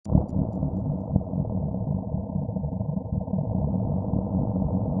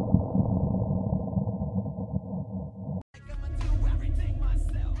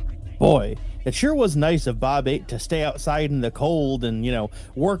Boy, it sure was nice of Bob 8 to stay outside in the cold and,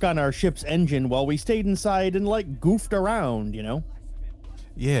 work on our ship's engine while we stayed inside and, goofed around,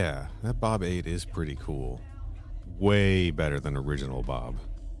 Yeah, that Bob 8 is pretty cool. Way better than original Bob.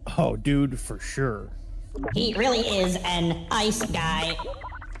 Oh, dude, for sure. He really is an ice guy.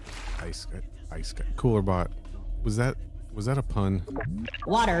 Ice guy. Cooler bot. Was that a pun?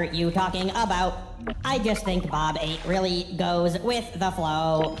 What are you talking about? I just think Bob 8 really goes with the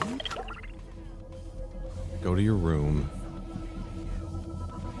flow. Go to your room.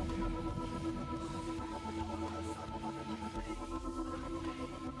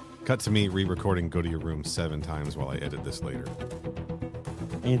 Cut to me re-recording Go to Your Room 7 times while I edit this later.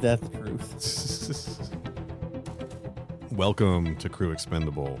 Ain't that the truth? Welcome to Crew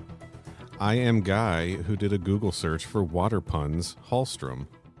Expendable. I am Guy, who did a Google search for water puns, Hallstrom.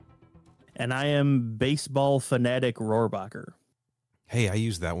 And I am baseball fanatic Rohrbacher. Hey, I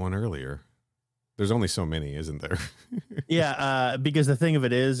used that one earlier. There's only so many, isn't there? Yeah, because the thing of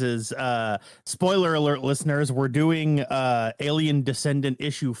it is spoiler alert, listeners, we're doing Alien Descendant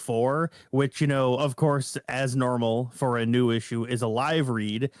issue 4, which, of course, as normal for a new issue, is a live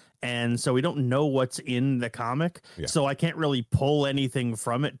read. And so we don't know what's in the comic. Yeah. So I can't really pull anything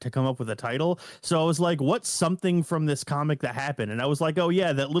from it to come up with a title. So I was like, what's something from this comic that happened? And I was like, oh,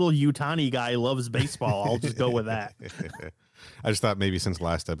 yeah, that little Utani guy loves baseball. I'll just go with that. I just thought maybe since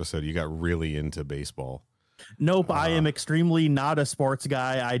last episode you got really into baseball. Nope, I am extremely not a sports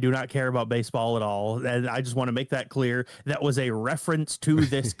guy. I do not care about baseball at all. And I just want to make that clear. That was a reference to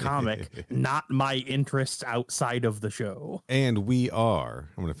this comic, not my interests outside of the show. And we are,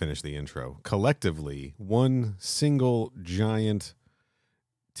 I'm going to finish the intro, collectively one single giant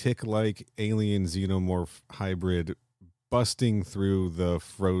tick-like alien xenomorph hybrid busting through the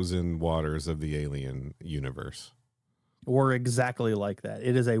frozen waters of the alien universe. We're exactly like that.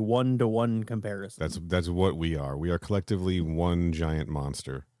 It is a 1-to-1 comparison. That's what we are. We are collectively one giant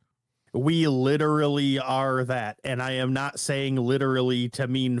monster. We literally are that. And I am not saying literally to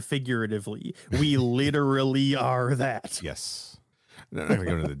mean figuratively. We literally are that. Yes. I'm not going to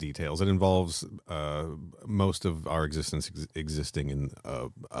go into the details. It involves most of our existence existing in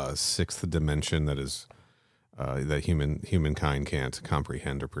a sixth dimension that is that humankind can't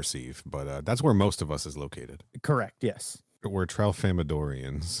comprehend or perceive, but that's where most of us is located. Correct. Yes, we're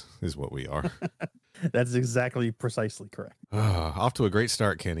Tralfamadorians, is what we are. That's exactly precisely correct. Off to a great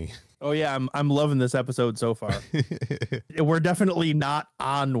start, Kenny. Oh yeah, I'm loving this episode so far. We're definitely not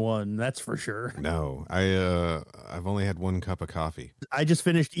on one, that's for sure. No, I've only had one cup of coffee. I just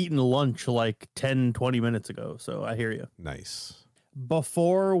finished eating lunch like 10-20 minutes ago, so I hear you. Nice.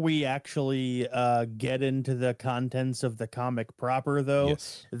 Before we actually get into the contents of the comic proper, though,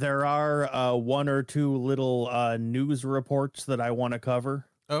 yes, there are one or two little news reports that I want to cover.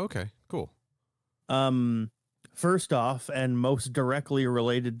 Oh, okay, cool. First off, and most directly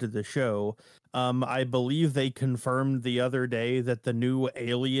related to the show, I believe they confirmed the other day that the new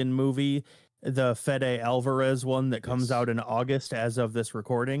Alien movie, the Fede Alvarez one that comes out in August as of this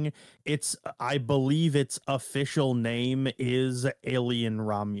recording, I believe its official name is Alien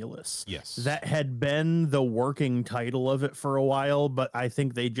Romulus. Yes. That had been the working title of it for a while, but I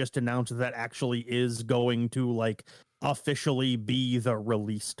think they just announced that actually is going to officially be the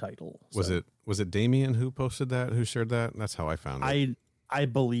release title. So. Was it Damien who posted that, who shared that? That's how I found it. I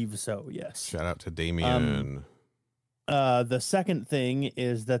believe so, yes. Shout out to Damien. The second thing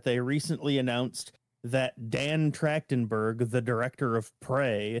is that they recently announced that Dan Trachtenberg, the director of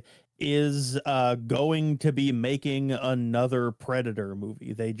Prey, is going to be making another Predator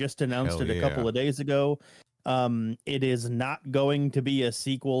movie. They just announced it a couple of days ago. It is not going to be a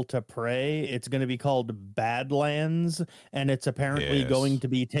sequel to Prey. It's going to be called Badlands, and it's apparently going to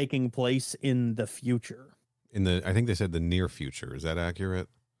be taking place in the future. I think they said the near future. Is that accurate?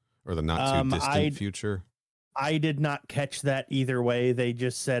 Or the not too distant future? I did not catch that either way. They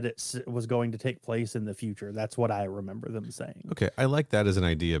just said it was going to take place in the future. That's what I remember them saying. Okay, I like that as an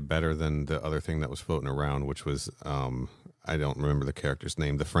idea better than the other thing that was floating around, which was, I don't remember the character's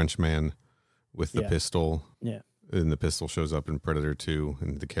name, the Frenchman with the pistol. Yeah. And the pistol shows up in Predator 2,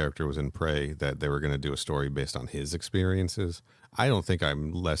 and the character was in Prey, that they were going to do a story based on his experiences. I don't think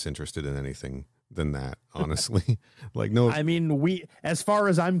I'm less interested in anything than that, honestly. No, I mean, as far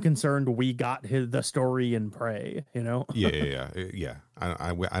as I'm concerned, we got the story in Prey, yeah.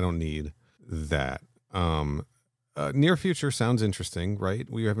 I don't need that. Near future sounds interesting, right?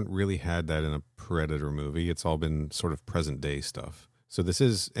 We haven't really had that in a Predator movie. It's all been sort of present day stuff. So this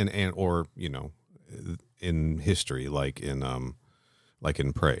is or in history, like in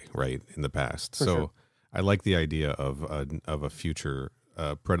Prey, right, in the past. So sure. I like the idea of a future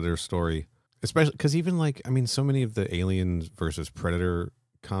Predator story, especially because even like, I mean, so many of the Aliens versus Predator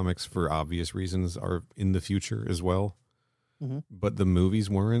comics, for obvious reasons, are in the future as well. But the movies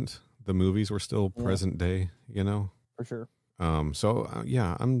weren't. The movies were still present day, you know. For sure.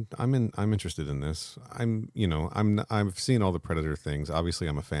 Yeah, I'm interested in this. I've seen all the Predator things. Obviously,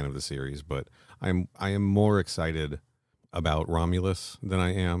 I'm a fan of the series, but I am more excited about Romulus than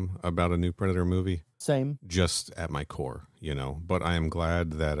I am about a new Predator movie. Same. Just at my core, you know. But I am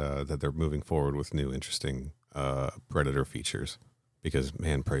glad that they're moving forward with new, interesting Predator features, because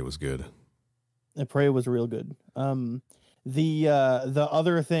man, Prey was good. The Prey was real good. The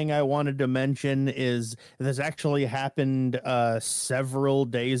other thing I wanted to mention is this actually happened several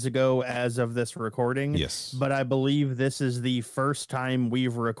days ago as of this recording. Yes. But I believe this is the first time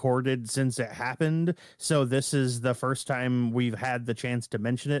we've recorded since it happened. So this is the first time we've had the chance to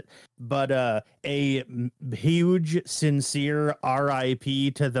mention it. But a huge, sincere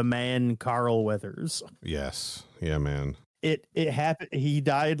RIP to the man Carl Weathers. Yes. Yeah, man. It happened. He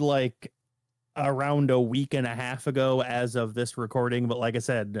died like around a week and a half ago as of this recording, but like I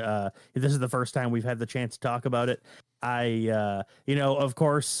said, this is the first time we've had the chance to talk about it. Of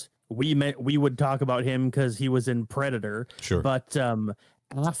course we would talk about him because he was in Predator. Sure. But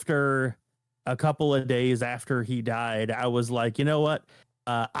after a couple of days after he died, I was like, you know what,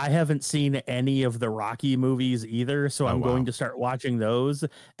 I haven't seen any of the Rocky movies either, so I'm going to start watching those.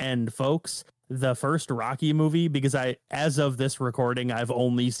 And folks, the first Rocky movie, because as of this recording, I've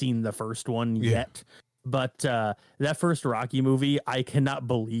only seen the first one yet. But that first Rocky movie, I cannot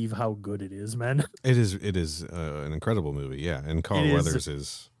believe how good it is, man. It is an incredible movie, yeah. And Carl Weathers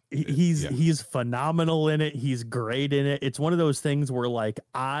is he's phenomenal in it. He's great in it. It's one of those things where like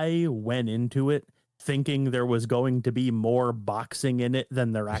I went into it thinking there was going to be more boxing in it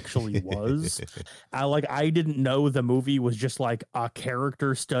than there actually was. I didn't know the movie was just like a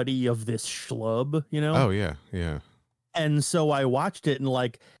character study of this schlub, you know? Oh yeah, yeah. And so I watched it and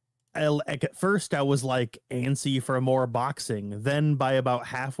like at first I was like antsy for more boxing. Then by about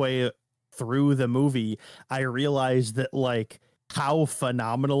halfway through the movie, I realized that like how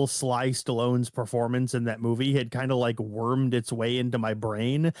phenomenal Sly Stallone's performance in that movie had kind of like wormed its way into my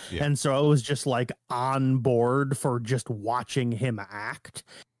brain. Yeah. And so I was just like on board for just watching him act.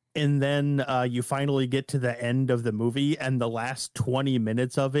 And then you finally get to the end of the movie, and the last 20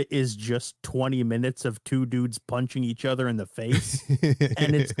 minutes of it is just 20 minutes of two dudes punching each other in the face.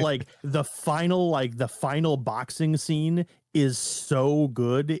 And it's like the final boxing scene is so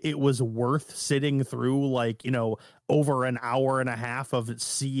good. It was worth sitting through like, you know, over an hour and a half of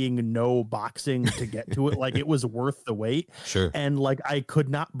seeing no boxing to get to it. Like it was worth the wait. Sure. And like, I could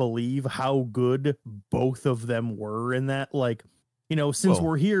not believe how good both of them were in that. Like, you know, since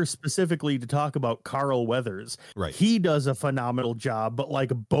we're here specifically to talk about Carl Weathers, right? He does a phenomenal job, but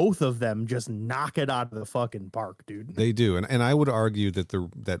like both of them just knock it out of the fucking park, dude. They do. And I would argue that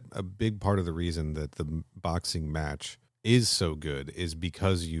that a big part of the reason that the boxing match is so good is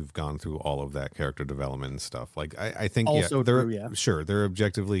because you've gone through all of that character development and stuff. Like I think also sure, they're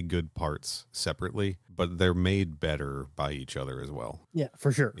objectively good parts separately, but they're made better by each other as well. Yeah,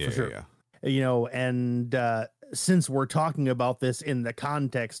 for sure. Yeah, for sure. Yeah. You know, and since we're talking about this in the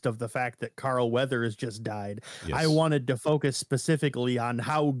context of the fact that Carl Weathers just died, yes, I wanted to focus specifically on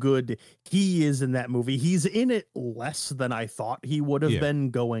how good he is in that movie. He's in it less than I thought he would have been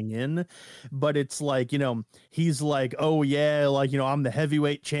going in, but it's like, you know, he's like, oh yeah, like, you know, I'm the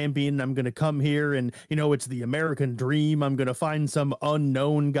heavyweight champion. I'm going to come here and, you know, it's the American dream. I'm going to find some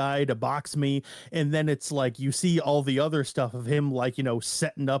unknown guy to box me. And then it's like, you see all the other stuff of him, like, you know,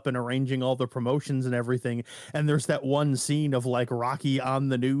 setting up and arranging all the promotions and everything. And there's that one scene of like Rocky on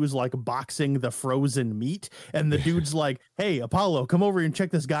the news, like boxing the frozen meat. And the dude's like, hey, Apollo, come over and check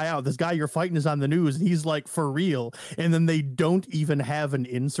this guy out. This guy you're fighting is on the news. And he's like, for real. And then they don't even have an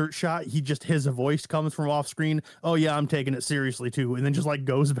insert shot. His voice comes from off screen. Oh yeah, I'm taking it seriously too. And then just like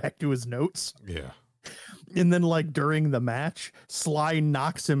goes back to his notes. Yeah. And then like during the match, Sly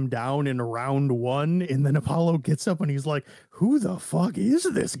knocks him down in round 1. And then Apollo gets up and he's like, who the fuck is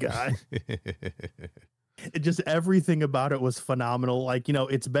this guy? It just, everything about it was phenomenal. Like, you know,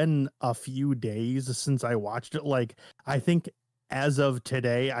 it's been a few days since I watched it. Like, I think as of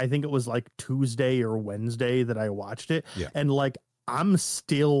today, I think it was like Tuesday or Wednesday that I watched it. Yeah. And like, I'm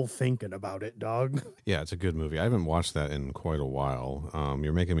still thinking about it, dog. Yeah, it's a good movie. I haven't watched that in quite a while.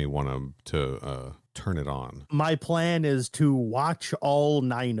 You're making me want to turn it on. My plan is to watch all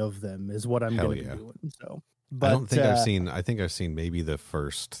 9 of them is what I'm going to be doing. So, but I don't think I think I've seen maybe the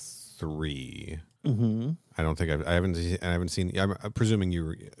first 3. Mm-hmm. I don't think I haven't seen. I'm presuming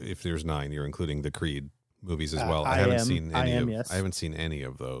if there's 9, you're including the Creed movies as well. I haven't am. seen I any am, of yes. I haven't seen any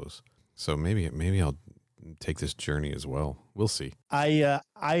of those. So maybe I'll take this journey as well. We'll see. I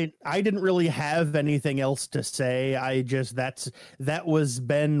didn't really have anything else to say. I just that's what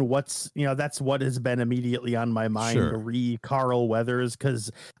has been immediately on my mind. Sure. Carl Weathers,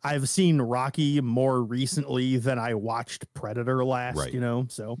 because I've seen Rocky more recently than I watched Predator last.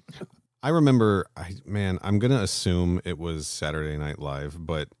 Right. So I remember, I'm going to assume it was Saturday Night Live,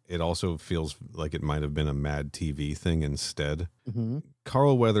 but it also feels like it might have been a Mad TV thing instead. mm-hmm.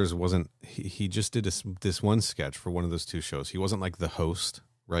 Carl Weathers wasn't, he just did this one sketch for one of those two shows. He wasn't like the host,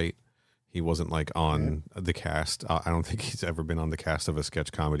 right? He wasn't like on the cast. I don't think he's ever been on the cast of a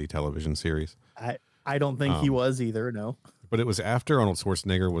sketch comedy television series. I don't think he was either, no. But it was after Arnold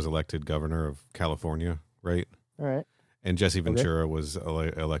Schwarzenegger was elected governor of California, right? All right. And Jesse Ventura was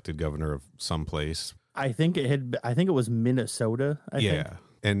elected governor of someplace. I think it was Minnesota. I think.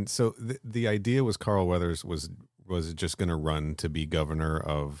 And so the idea was Carl Weathers was just going to run to be governor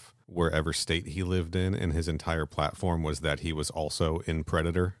of wherever state he lived in, and his entire platform was that he was also in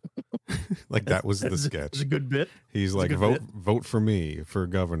Predator. Like that was the sketch. It's a good bit. He's like, vote for me for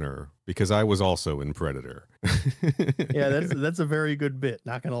governor because I was also in Predator. Yeah, that's a very good bit,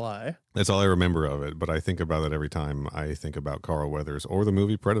 not gonna lie. That's all I remember of it, but I think about it every time I think about Carl Weathers or the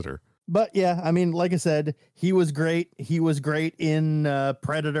movie Predator. But yeah, I mean, like I said, he was great. He was great in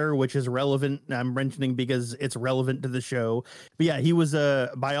Predator, which is relevant. I'm mentioning because it's relevant to the show. But yeah, he was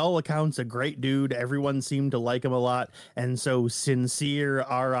by all accounts, a great dude. Everyone seemed to like him a lot. And so sincere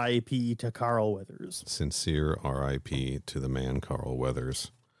R.I.P. to Carl Weathers. Sincere R.I.P. to the man Carl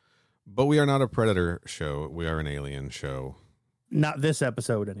Weathers. But we are not a Predator show. We are an Alien show. Not this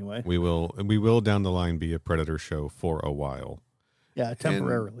episode, anyway. We will down the line be a Predator show for a while. Yeah,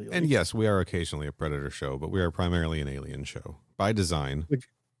 temporarily. And yes, we are occasionally a Predator show, but we are primarily an Alien show by design. Which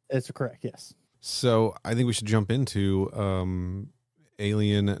is correct, yes. So I think we should jump into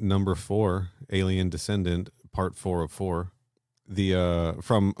Alien number 4, Alien Descendant, part 4 of 4. The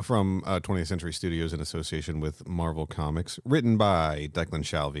from 20th Century Studios in association with Marvel Comics, written by Declan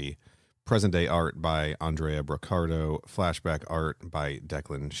Shalvey, present day art by Andrea Broccardo, flashback art by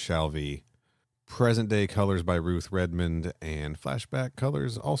Declan Shalvey, present day colors by Ruth Redmond, and flashback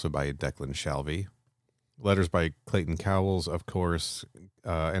colors also by Declan Shalvey. Letters by Clayton Cowles, of course,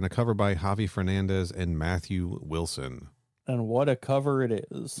 and a cover by Javi Fernandez and Matthew Wilson. And what a cover it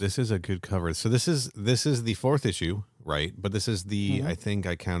is. This is a good cover. So this is the 4th issue, right? But this is the, I think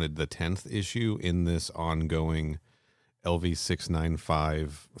I counted the 10th issue in this ongoing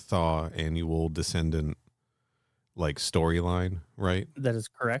LV695 Thaw annual Descendant like storyline, right? That is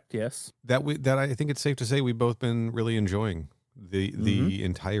correct, yes. That I think it's safe to say we've both been really enjoying the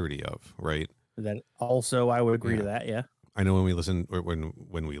entirety of, right? That also I would agree to that, yeah. I know when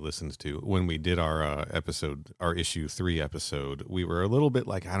we did our episode, our issue 3 episode, we were a little bit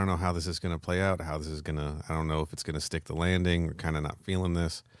like, I don't know how this is going to play out, I don't know if it's going to stick the landing. We're kind of not feeling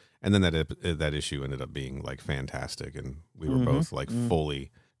this. And then that issue ended up being like fantastic, and we were both like fully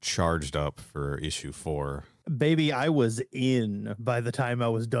charged up for issue 4. Baby, I was in by the time I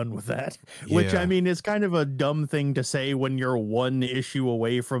was done with that, which I mean is kind of a dumb thing to say when you're one issue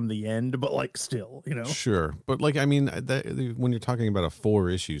away from the end, but like still, Sure. But like, I mean, when you're talking about a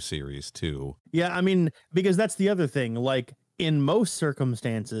 4-issue series too. Yeah, I mean, because that's the other thing, like in most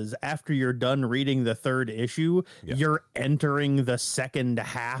circumstances, after you're done reading the 3rd issue, you're entering the second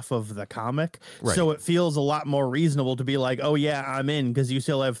half of the comic. Right. So it feels a lot more reasonable to be like, oh yeah, I'm in because you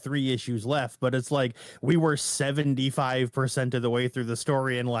still have 3 issues left. But it's like we were 75% of the way through the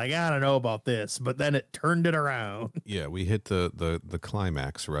story and like, I don't know about this, but then it turned it around. Yeah, we hit the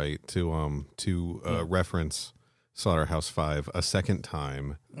climax, right? To reference Slaughterhouse-5 a second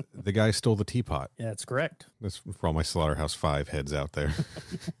time. The guy stole the teapot. Yeah, that's correct. That's for all my Slaughterhouse-5 heads out there.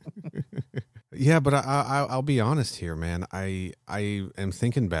 Yeah, but I'll be honest here, man. I am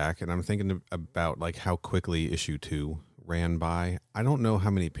thinking back, and I'm thinking about like how quickly issue 2 ran by. I don't know how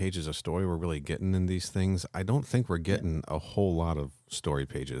many pages of story we're really getting in these things. I don't think we're getting a whole lot of story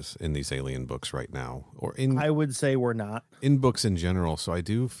pages in these Alien books right now, I would say we're not in books in general. So I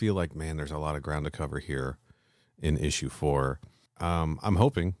do feel like, man, there's a lot of ground to cover here in issue 4. I'm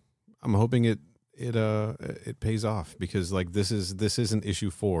hoping it pays off, because like this isn't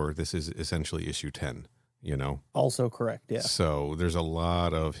issue 4. This is essentially issue 10, Also correct. Yeah. So there's a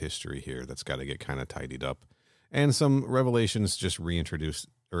lot of history here that's got to get kind of tidied up, and some revelations just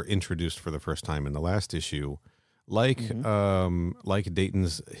introduced for the first time in the last issue, like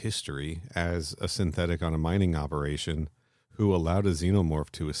Dayton's history as a synthetic on a mining operation who allowed a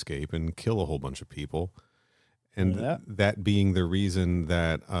xenomorph to escape and kill a whole bunch of people. And Yeah. that being the reason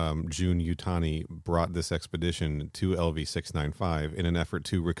that Jun Yutani brought this expedition to LV-695 in an effort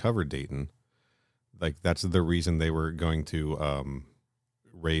to recover Dayton. Like, that's the reason they were going to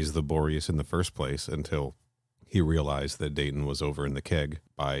raise the Boreas in the first place, until he realized that Dayton was over in the keg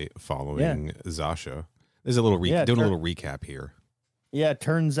by following Zasha. There's a little doing a little recap here. Yeah,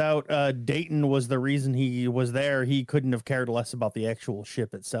 turns out Dayton was the reason he was there. He couldn't have cared less about the actual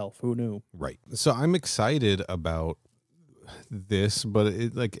ship itself. Who knew? Right. So I'm excited about this, but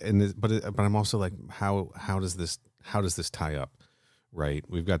but I'm also like, how does this tie up? Right.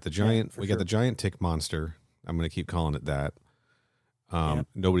 We've got the giant got the giant tick monster. I'm going to keep calling it that.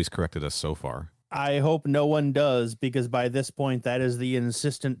 Nobody's corrected us so far. I hope no one does, because by this point, that is the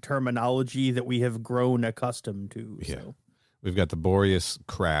insistent terminology that we have grown accustomed to. Yeah. So. We've got the Boreas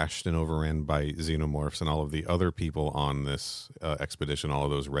crashed and overran by Xenomorphs and all of the other people on this expedition, all of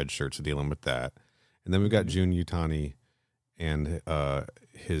those red shirts dealing with that. And then we've got Jun Yutani and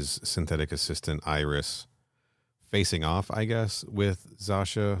his synthetic assistant, Iris, facing off, I guess, with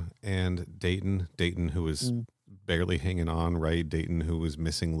Zasha and Dayton. Dayton, who is barely hanging on, right? Dayton, who was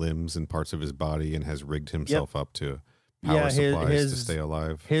missing limbs and parts of his body and has rigged himself up to power supplies to stay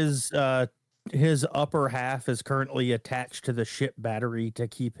alive. His upper half is currently attached to the ship battery to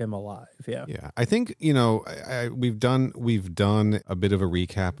keep him alive. Yeah. I think, we've done a bit of a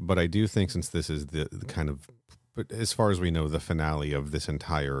recap, but I do think, since this is the kind of, as far as we know, the finale of this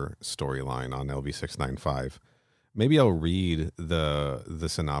entire storyline on LV-695, maybe I'll read the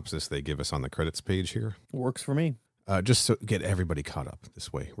synopsis they give us on the credits page here. Works for me. Just to get everybody caught up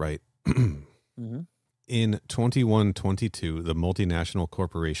this way, right? In 2122, the multinational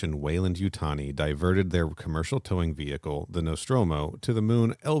corporation Wayland Yutani diverted their commercial towing vehicle, the Nostromo, to the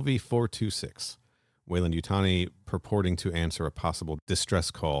moon LV-426. Wayland Yutani, purporting to answer a possible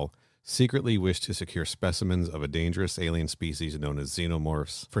distress call, secretly wished to secure specimens of a dangerous alien species known as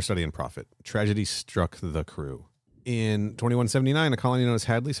Xenomorphs for study and profit. Tragedy struck the crew. In 2179, a colony known as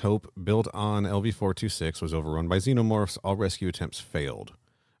Hadley's Hope, built on LV-426, was overrun by Xenomorphs. All rescue attempts failed.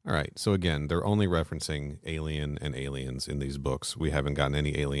 All right, so again, they're only referencing Alien and aliens in these books. We haven't gotten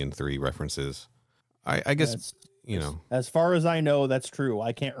any Alien 3 references. I guess, As far as I know, that's true.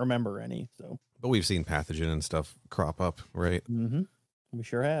 I can't remember any. So, but we've seen pathogen and stuff crop up, right? Mm-hmm. We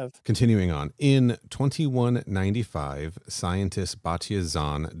sure have. Continuing on. In 2195, scientist Batya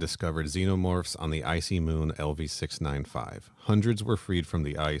Zahn discovered xenomorphs on the icy moon LV-695. Hundreds were freed from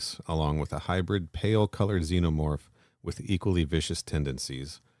the ice, along with a hybrid pale-colored xenomorph with equally vicious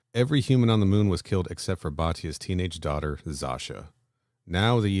tendencies. Every human on the moon was killed except for Batya's teenage daughter, Zasha.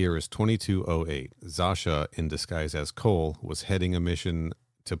 Now the year is 2208. Zasha, in disguise as Cole, was heading a mission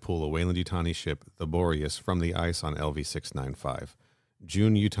to pull a Wayland Yutani ship, the Boreas, from the ice on LV-695.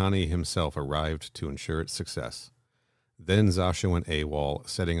 Jun Yutani himself arrived to ensure its success. Then Zasha went AWOL,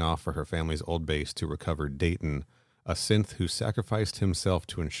 setting off for her family's old base to recover Dayton, a synth who sacrificed himself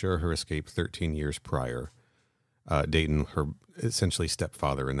to ensure her escape 13 years prior. Dayton, her essentially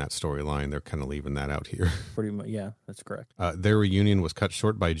stepfather in that storyline. They're kind of leaving that out here. Pretty much, yeah, that's correct. Their reunion was cut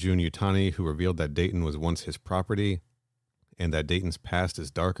short by Jun Yutani, who revealed that Dayton was once his property and that Dayton's past is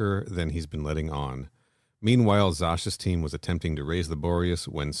darker than he's been letting on. Meanwhile, Zasha's team was attempting to raise the Boreas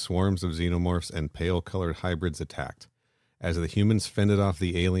when swarms of xenomorphs and pale-colored hybrids attacked. As the humans fended off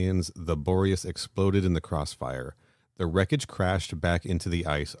the aliens, the Boreas exploded in the crossfire. The wreckage crashed back into the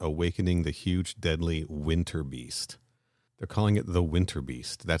ice, awakening the huge, deadly Winter Beast. They're calling it the Winter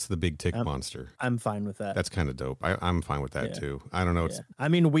Beast. That's the big tick monster. I'm fine with that. That's kind of dope. I'm fine with that, too. I don't know. Yeah. I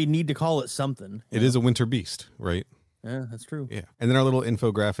mean, we need to call it something. It is a Winter Beast, right? Yeah, that's true. Yeah. And then our little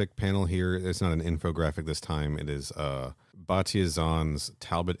infographic panel here. It's not an infographic this time. It is Batya Zahn's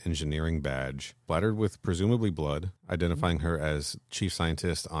Talbot Engineering badge, splattered with presumably blood, identifying her as chief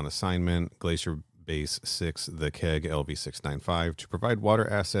scientist on assignment, Glacier Base 6, the KEG LV-695, to provide water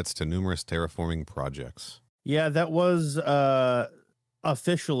assets to numerous terraforming projects. Yeah, that was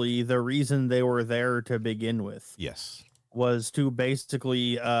officially the reason they were there to begin with. Yes. Was to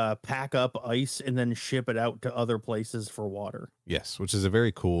basically pack up ice and then ship it out to other places for water. Yes, which is a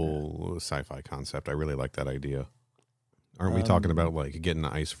very cool sci-fi concept. I really like that idea. Aren't we talking about like getting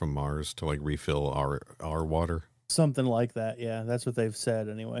ice from Mars to like refill our water? Something like that, yeah. That's what they've said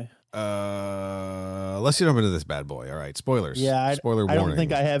anyway. Let's jump into this bad boy. All right, spoilers. Yeah, spoiler I warning. don't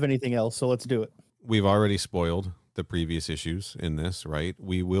think I have anything else, so let's do it. We've already spoiled the previous issues in this, right?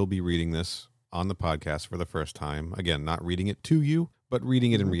 We will be reading this on the podcast for the first time. Again, not reading it to you, but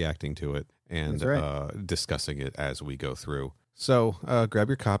reading it and reacting to it and discussing it as we go through. So grab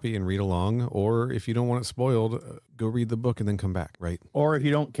your copy and read along, or if you don't want it spoiled, go read the book and then come back, right? Or if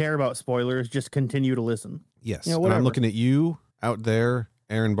you don't care about spoilers, just continue to listen. Yes. You know, And whatever. I'm looking at you out there,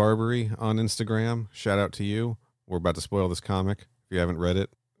 Aaron Barbary on Instagram. Shout out to you. We're about to spoil this comic. If you haven't read it,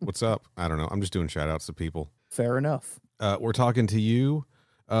 what's up? I don't know. I'm just doing shout outs to people. Fair enough. We're talking to you,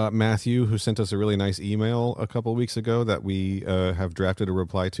 Matthew, who sent us a really nice email a couple weeks ago that we have drafted a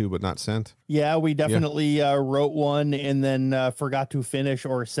reply to but not sent. Yeah, we definitely wrote one and then forgot to finish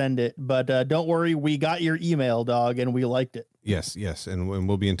or send it. But don't worry, we got your email, dog, and we liked it. Yes, and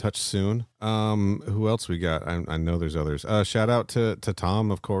we'll be in touch soon. Who else we got? I know there's others. Shout out to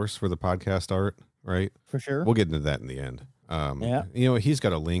Tom, of course, for the podcast art, right? For sure. We'll get into that in the end. Yeah. You know, he's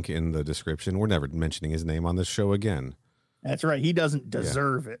got a link in the description. We're never mentioning his name on this show again. That's right. He doesn't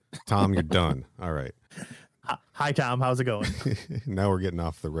deserve it. Tom, you're done. All right. Hi, Tom. How's it going? Now we're getting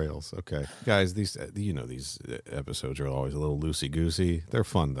off the rails. Okay. Guys, these episodes are always a little loosey-goosey. They're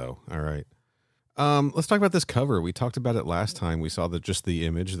fun, though. All right. Let's talk about this cover. We talked about it last time. We saw just the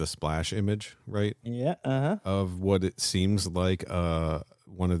image, the splash image, right? Yeah. Uh-huh. Of what it seems like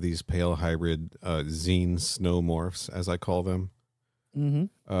one of these pale hybrid zine Xenomorphs, as I call them. Mm-hmm.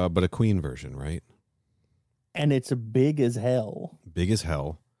 But a queen version, right? And it's big as hell. Big as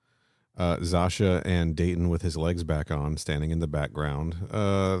hell. Zasha and Dayton with his legs back on, standing in the background.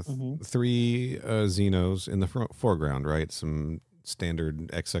 Three Xenos in the foreground, right? Some standard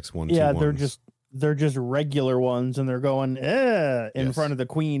XX121s. Yeah, they're just regular ones, and they're going in front of the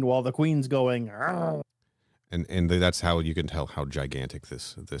queen while the queen's going. Argh. And that's how you can tell how gigantic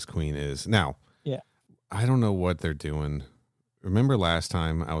this queen is. Now, yeah, I don't know what they're doing. Remember last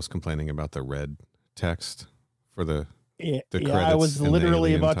time I was complaining about the red text for the credits? I was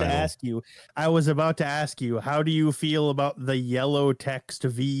literally about title. to ask you. I was about to ask you, how do you feel about the yellow text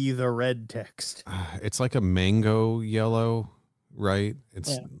v the red text? It's like a mango yellow, right?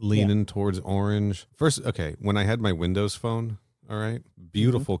 It's leaning towards orange. First, okay, when I had my Windows phone, all right,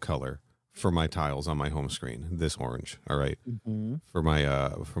 beautiful color for my tiles on my home screen. This orange, all right. For my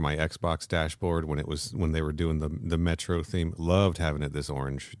Xbox dashboard when they were doing the Metro theme, loved having it this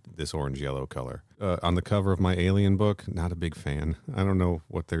orange yellow color. On the cover of my Alien book, not a big fan. I don't know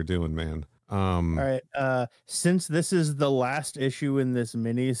what they're doing, man. All right. Since this is the last issue in this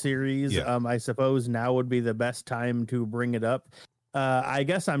mini series, I suppose now would be the best time to bring it up. I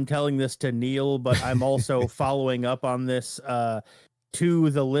guess I'm telling this to Neil, but I'm also following up on this to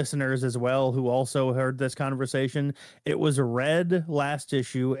the listeners as well, who also heard this conversation. It was red last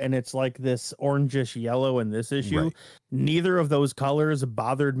issue, and it's like this orangish yellow in this issue. Right. Neither of those colors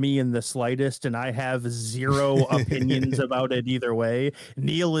bothered me in the slightest, and I have zero opinions about it either way.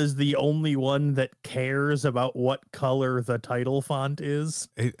 Neil is the only one that cares about what color the title font is.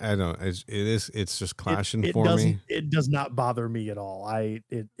 I don't. It's just clashing it for me. It does not bother me at all.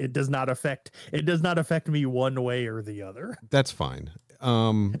 It does not affect me one way or the other. That's fine.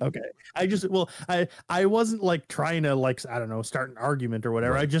 Okay. I wasn't like trying to I don't know, start an argument or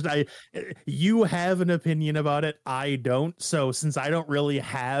whatever. Right. You have an opinion about it. I don't. So since I don't really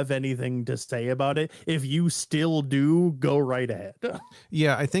have anything to say about it, if you still do, go right ahead.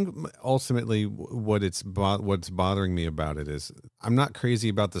 Yeah, I think ultimately what's bothering me about it is I'm not crazy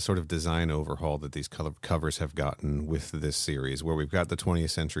about the sort of design overhaul that these covers have gotten with this series, where we've got the 20th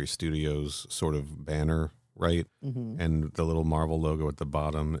Century Studios sort of banner, right? And the little Marvel logo at the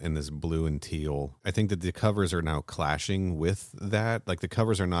bottom in this blue and teal. I think that the covers are now clashing with that. Like the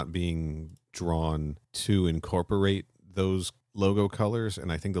covers are not being drawn to incorporate those logo colors,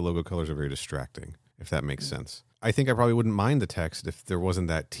 and I think the logo colors are very distracting, if that makes sense. I think I probably wouldn't mind the text if there wasn't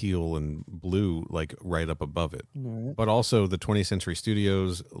that teal and blue like right up above it. Right. But also the 20th Century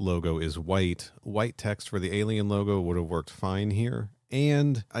Studios logo is white. White text for the Alien logo would have worked fine here.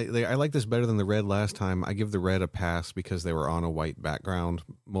 And I like this better than the red last time. I give the red a pass because they were on a white background,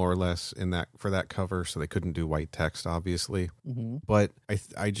 more or less, for that cover, so they couldn't do white text, obviously. But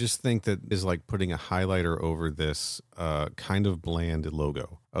I just think that is like putting a highlighter over this kind of bland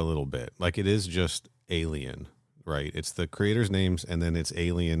logo a little bit. Like it is just Alien, right? It's the creators' names, and then it's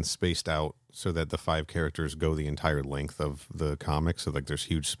Alien spaced out so that the 5 characters go the entire length of the comic. So like there's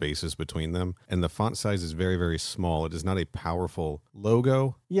huge spaces between them, and the font size is very, very small. It is not a powerful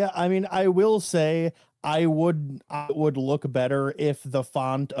logo. Yeah, I mean, I will say I would look better if the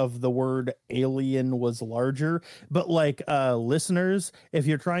font of the word Alien was larger. But listeners, if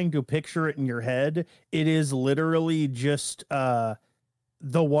you're trying to picture it in your head, it is literally just the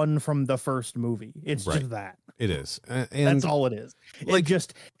one from the first movie. It's just that. It is. And that's all it is.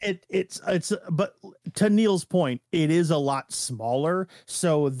 It's but to Neil's point, it is a lot smaller.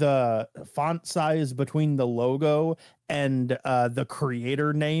 So the font size between the logo and the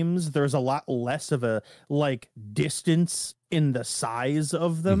creator names, there's a lot less of a distance in the size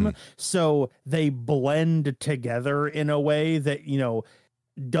of them. So they blend together in a way that, you know,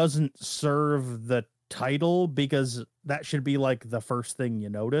 doesn't serve the title, because that should be like the first thing you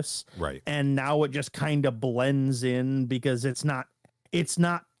notice. Right. And now it just kind of blends in because it's not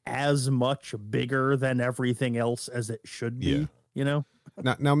as much bigger than everything else as it should be, you know?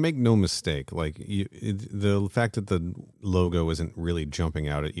 Now, make no mistake. Like the fact that the logo isn't really jumping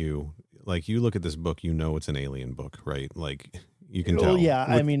out at you, like you look at this book, you know it's an Alien book, right? Like you can tell. Yeah,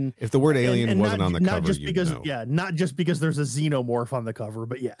 I mean, if the word Alien and wasn't on the not cover, just you'd because know. not just because there's a Xenomorph on the cover,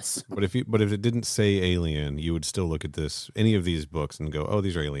 but yes. But if it didn't say Alien, you would still look at any of these books and go, "Oh,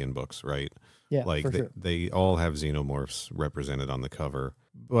 these are Alien books, right?" Yeah, like for sure. they all have Xenomorphs represented on the cover.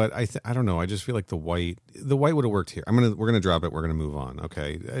 But I don't know. I just feel like the white would have worked here. We're gonna drop it. We're gonna move on.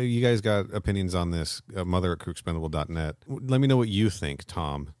 Okay, you guys got opinions on this? Mother at Cookspendable.net. Let me know what you think,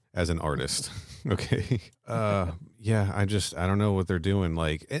 Tom, as an artist. Okay. Yeah. I don't know what they're doing.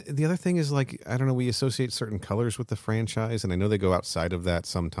 Like the other thing is, like, I don't know. We associate certain colors with the franchise, and I know they go outside of that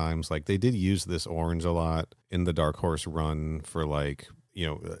sometimes. Like they did use this orange a lot in the Dark Horse run for, like, you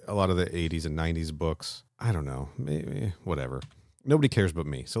know, a lot of the 80s and 90s books. I don't know. Maybe whatever. Nobody cares but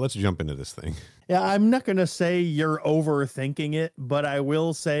me. So let's jump into this thing. Yeah, I'm not going to say you're overthinking it, but I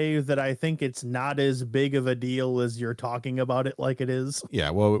will say that I think it's not as big of a deal as you're talking about it like it is.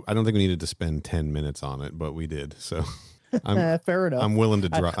 Yeah, well, I don't think we needed to spend 10 minutes on it, but we did. So fair enough. I'm willing to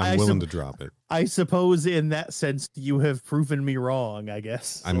drop to drop it. I suppose in that sense you have proven me wrong, I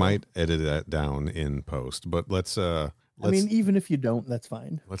guess. I might edit that down in post, but let's I mean, even if you don't, that's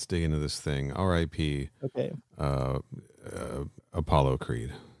fine. Let's dig into this thing. R.I.P. Okay. Apollo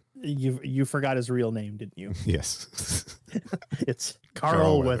Creed. You forgot his real name, didn't you? Yes. It's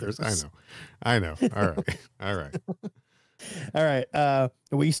Carl Weathers. I know. All right. All right.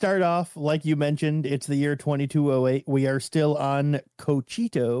 We start off, like you mentioned, it's the year 2208. We are still on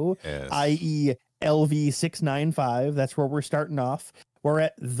Cochito, Yes. i.e. LV 695. That's where we're starting off. We're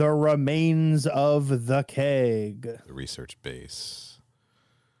at the remains of the keg. The research base.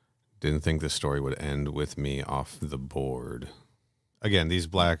 Didn't think this story would end with me off the board. Again, this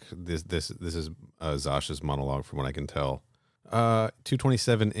is Zasha's monologue from what I can tell.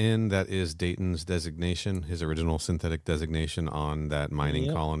 227 in, that is Dayton's designation, his original synthetic designation on that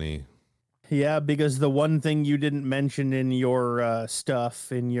mining colony. Yeah, because the one thing you didn't mention in your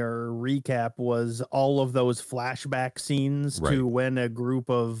stuff, in your recap, was all of those flashback scenes to when a group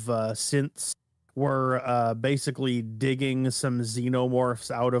of synths were basically digging some xenomorphs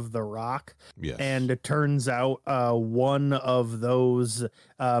out of the rock. Yes. And it turns out one of those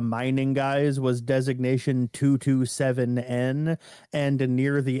mining guys was designation 227N. And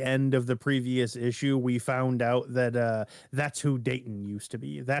near the end of the previous issue, we found out that that's who Dayton used to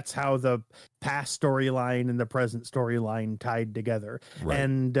be. That's how the past storyline and the present storyline tied together. Right.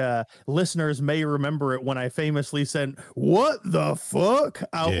 And listeners may remember it when I famously said, "What the fuck?"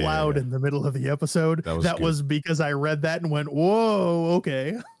 out loud in the middle of the episode. That was because I read that and went, "Whoa,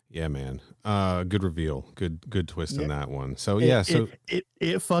 okay." Yeah, man. Good reveal. Good twist in that one. So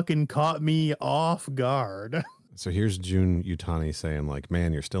it fucking caught me off guard. So here's June Utani saying, like,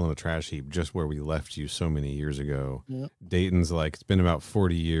 "Man, you're still in a trash heap just where we left you so many years ago." Yep. Dayton's like, "It's been about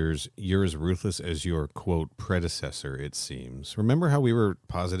 40 years. You're as ruthless as your, quote, predecessor, it seems." Remember how we were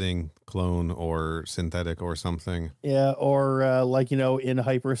positing clone or synthetic or something? Yeah, or in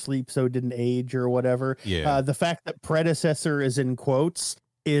hypersleep so it didn't age or whatever. Yeah. The fact that predecessor is in quotes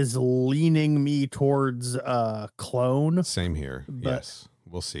is leaning me towards clone. Same here. Yes.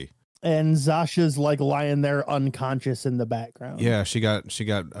 We'll see. And Zasha's like lying there unconscious in the background. Yeah, she got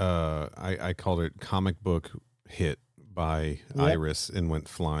I called it comic book hit by Iris and went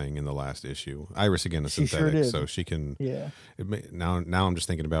flying in the last issue. Iris again is synthetic, so she can. Yeah. Now I'm just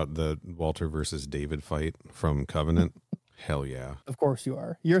thinking about the Walter versus David fight from Covenant. Hell yeah. Of course you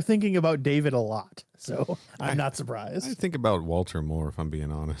are. You're thinking about David a lot, so I'm not surprised. I think about Walter more, if I'm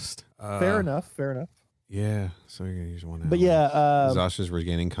being honest. Fair enough. Yeah, so you're gonna use one. But Zasha's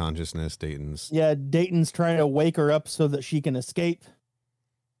regaining consciousness. Dayton's trying to wake her up so that she can escape.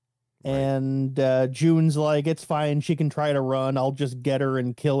 Right. And June's like, "It's fine. She can try to run. I'll just get her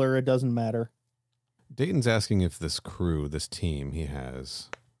and kill her. It doesn't matter." Dayton's asking if this crew, this team he has,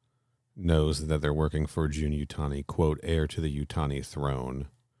 knows that they're working for June Utani, quote, heir to the Utani throne.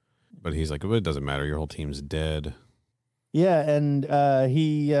 But he's like, "Well, it doesn't matter. Your whole team's dead." Yeah, and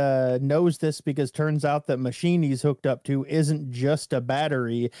he knows this because turns out that machine he's hooked up to isn't just a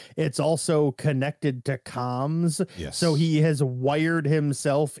battery, it's also connected to comms. Yes. So he has wired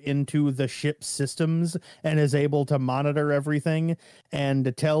himself into the ship's systems and is able to monitor everything,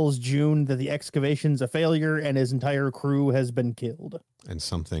 and tells June that the excavation's a failure and his entire crew has been killed. And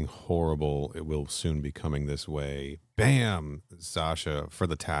something horrible, it will soon be coming this way. Bam! Sasha for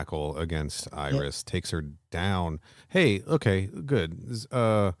the tackle against Iris, takes her down. Hey, okay, good.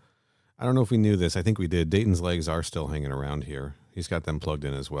 I don't know if we knew this. I think we did. Dayton's legs are still hanging around here. He's got them plugged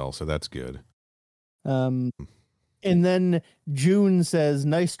in as well, so that's good. And then June says,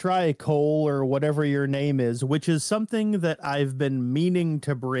 "Nice try, Cole," or whatever your name is, which is something that I've been meaning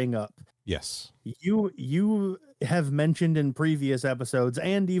to bring up. Yes. You have mentioned in previous episodes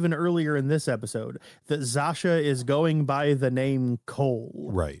and even earlier in this episode that Sasha is going by the name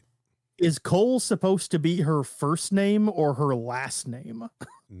Cole. Right. Is Cole supposed to be her first name or her last name?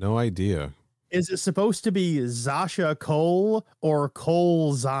 No idea. Is it supposed to be Sasha Cole or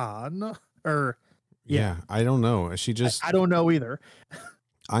Cole Zahn? Or Yeah, I don't know. She just I don't know either.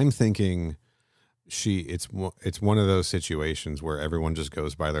 I'm thinking it's one of those situations where everyone just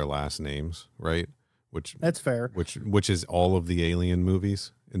goes by their last names, right? That's fair. Which is all of the Alien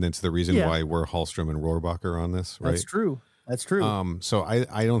movies, and that's the reason why we're Hallstrom and Rohrbach are on this, right? That's true. That's true. So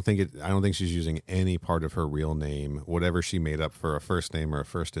I don't think she's using any part of her real name, whatever she made up for a first name or a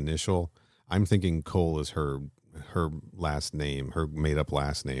first initial. I'm thinking Cole is her last name, her made up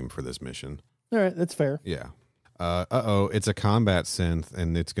last name for this mission. All right, that's fair. Yeah. It's a combat synth,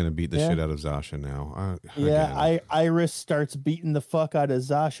 and it's going to beat the shit out of Sasha now. Iris starts beating the fuck out of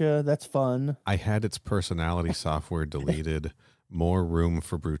Sasha. That's fun. I had its personality software deleted. More room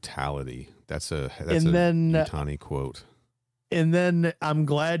for brutality. That's a Yutani quote. And then I'm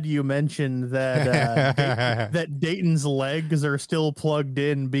glad you mentioned that that Dayton's legs are still plugged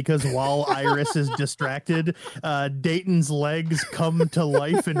in, because while Iris is distracted, Dayton's legs come to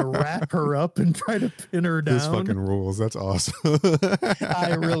life and wrap her up and try to pin her down. This fucking rules. That's awesome.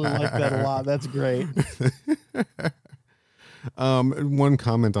 I really like that a lot. That's great. One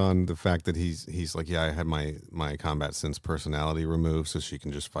comment on the fact that he's like, yeah, I had my combat sense personality removed so she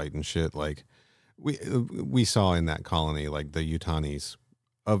can just fight and shit. Like, we saw in that colony, like the Yutanis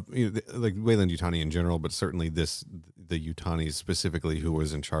of like Wayland Yutani in general, but certainly the Yutanis specifically, who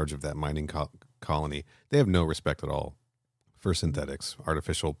was in charge of that mining colony, they have no respect at all for synthetics,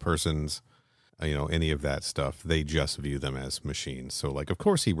 artificial persons, any of that stuff. They just view them as machines. So, like, of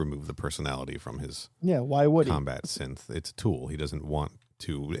course he removed the personality from his why would combat synth. It's a tool. He doesn't want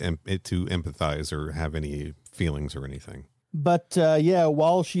to empathize or have any feelings or anything. But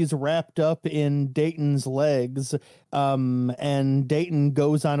while she's wrapped up in Dayton's legs, and Dayton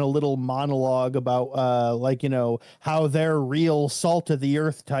goes on a little monologue about how they're real salt of the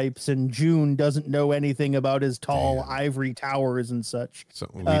earth types, and June doesn't know anything about his tall ivory towers and such. So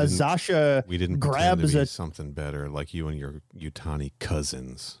Sasha we didn't grabs something better, like you and your Yutani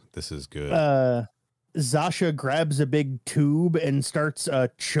cousins. This is good. Sasha grabs a big tube and starts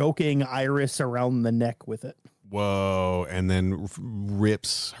choking Iris around the neck with it. Whoa, and then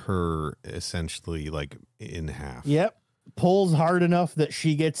rips her essentially like in half. Yep. Pulls hard enough that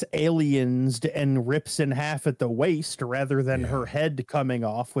she gets aliensed and rips in half at the waist rather than her head coming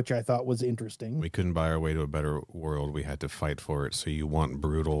off, which I thought was interesting. We couldn't buy our way to a better world. We had to fight for it. So you want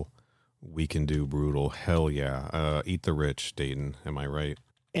brutal? We can do brutal. Hell yeah. Eat the rich, Dayton. Am I right?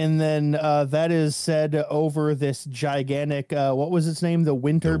 And then that is said over this gigantic, what was its name? The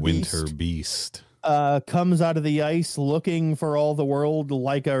Winter Beast. Winter Beast. Comes out of the ice looking for all the world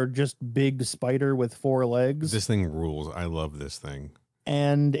like a just big spider with 4 legs. This thing rules. I love this thing.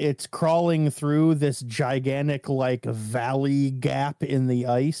 And it's crawling through this gigantic like valley gap in the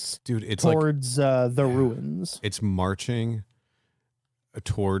ice, dude. It's towards the ruins. It's marching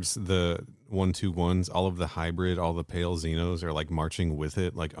towards the 121s. All of the hybrid, all the pale Xenos are like marching with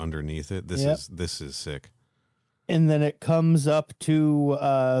it, like underneath it. This is sick. And then it comes up to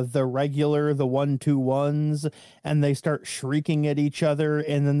the 121s, and they start shrieking at each other,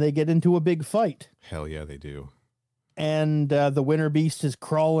 and then they get into a big fight. Hell yeah, they do. And the Winter Beast is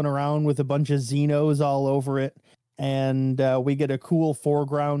crawling around with a bunch of Xenos all over it, and we get a cool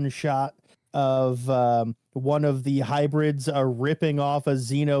foreground shot of one of the hybrids ripping off a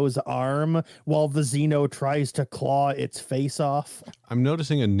Xeno's arm while the Xeno tries to claw its face off. I'm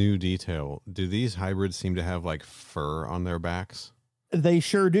noticing a new detail. Do these hybrids seem to have like fur on their backs? They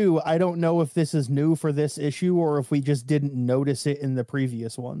sure do. I don't know if this is new for this issue or if we just didn't notice it in the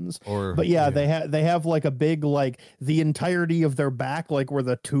previous ones. But yeah, they have like a big, like the entirety of their back, like where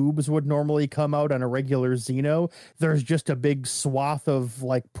the tubes would normally come out on a regular Xeno. There's just a big swath of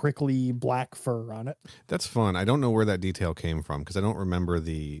like prickly black fur on it. That's fun. I don't know where that detail came from because I don't remember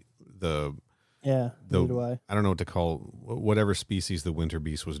neither do I. I don't know what to call whatever species the winter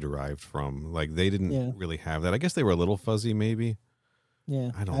beast was derived from. Like they didn't really have that. I guess they were a little fuzzy, maybe.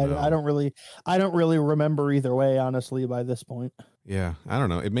 Yeah, I don't know. I don't really remember either way, honestly, by this point. Yeah, I don't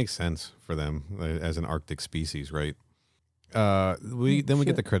know. It makes sense for them as an Arctic species, right? We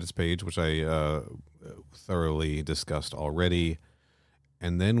get the credits page, which I thoroughly discussed already,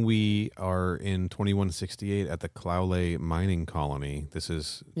 and then we are in 2168 at the Clowley mining colony. This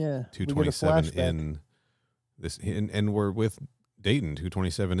is 227 in this, and we're with Dayton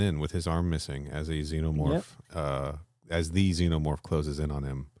 227 in with his arm missing as a Xenomorph. Yep. As the Xenomorph closes in on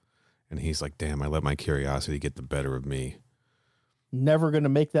him, and he's like, "Damn, I let my curiosity get the better of me." Never going to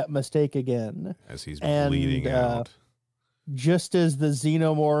make that mistake again. As he's bleeding out. Just as the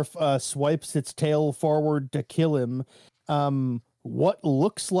Xenomorph swipes its tail forward to kill him, what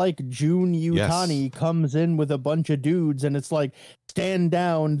looks like June Yutani comes in with a bunch of dudes, and it's like, "Stand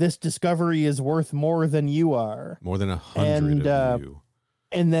down. This discovery is worth more than you are. More than 100 of you."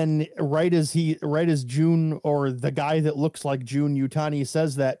 And then right as June, or the guy that looks like June Yutani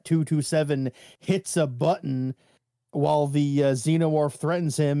says that, 227 hits a button while the Xenomorph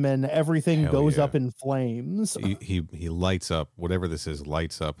threatens him, and everything goes up in flames. He lights up, whatever this is,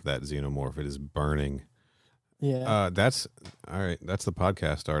 lights up that Xenomorph. It is burning. Yeah. That's all right. That's the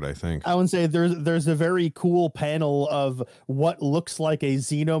podcast art, I think. I would say there's a very cool panel of what looks like a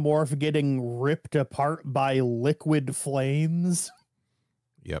Xenomorph getting ripped apart by liquid flames.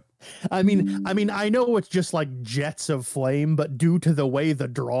 Yep. I mean, I know it's just like jets of flame, but due to the way the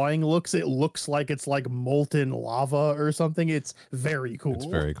drawing looks, it looks like it's like molten lava or something. It's very cool. It's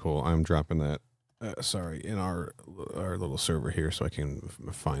very cool. I'm dropping that. In our little server here, so I can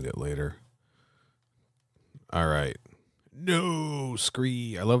find it later. All right. No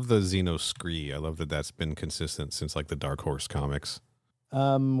Scree. I love the Xeno Scree. I love that that's been consistent since like the Dark Horse comics.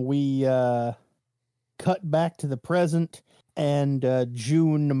 We cut back to the present. And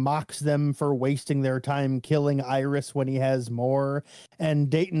June mocks them for wasting their time killing Iris when he has more. And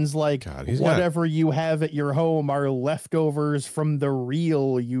Dayton's like, whatever you have at your home are leftovers from the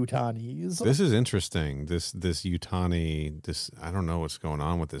real Yutanis. This is interesting. This Yutani, I don't know what's going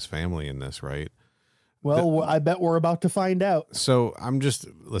on with this family in this, right? Well, I bet we're about to find out. So I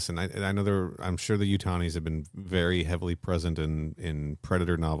know I'm sure the Yutanis have been very heavily present in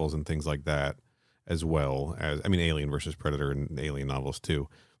Predator novels and things like that. As well as, Alien versus Predator and Alien novels too.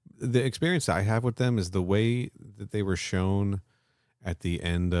 The experience I have with them is the way that they were shown at the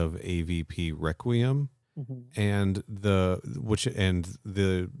end of AVP Requiem, and the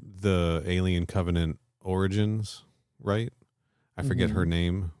Alien Covenant Origins, right? I forget her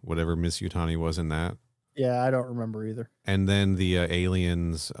name, whatever Miss Yutani was in that. Yeah, I don't remember either. And then the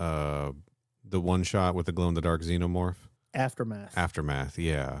Aliens, the one shot with the glow in the dark Xenomorph. Aftermath,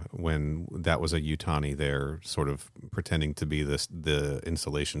 yeah. When that was a Yutani there, sort of pretending to be the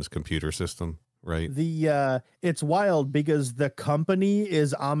installation's computer system, right? It's wild because the company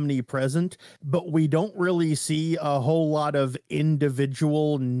is omnipresent, but we don't really see a whole lot of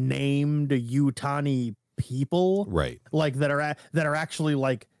individual named Yutani people, right? Like that are actually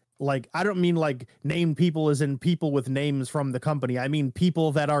like I don't mean like named people as in people with names from the company. I mean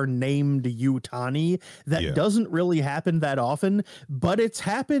people that are named Yutani. That doesn't really happen that often, but it's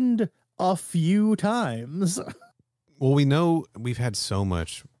happened a few times. Well, we know we've had so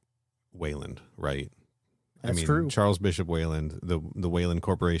much Wayland, right? That's true. Charles Bishop Wayland, the Wayland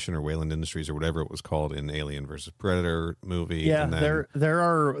Corporation or Wayland Industries or whatever it was called in Alien versus Predator movie. Yeah, and then, there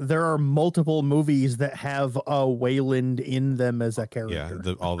are multiple movies that have a Wayland in them as a character.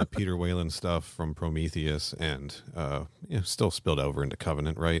 Yeah, all the Peter Wayland stuff from Prometheus and still spilled over into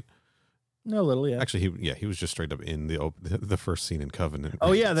Covenant, right? A little, yeah. Actually, he was just straight up in the first scene in Covenant.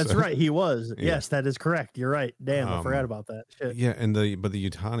 Oh yeah, that's right. He was. Yeah. Yes, that is correct. You're right. Damn, I forgot about that. Shit. Yeah, but the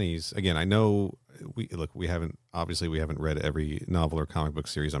Yutanis again. I know we haven't read every novel or comic book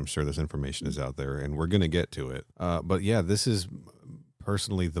series. I'm sure this information is out there, and we're gonna get to it. But yeah, this is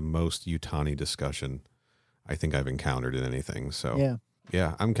personally the most Yutani discussion I think I've encountered in anything. So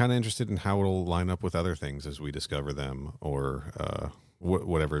yeah, I'm kind of interested in how it'll line up with other things as we discover them or.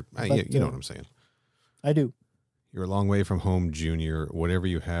 Whatever, you know what I'm saying. I do. You're a long way from home, Junior. Whatever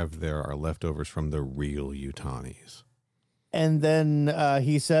you have there are leftovers from the real Yutanis. And then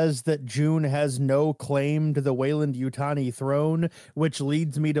he says that June has no claim to the Weyland-Yutani throne, which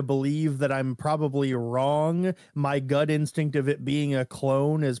leads me to believe that I'm probably wrong. My gut instinct of it being a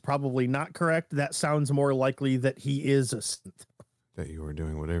clone is probably not correct. That sounds more likely that he is a synth. That you were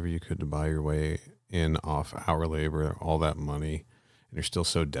doing whatever you could to buy your way in off our labor, all that money, and you're still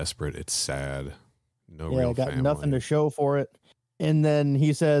so desperate. It's sad. No real I got family. nothing to show for it. And then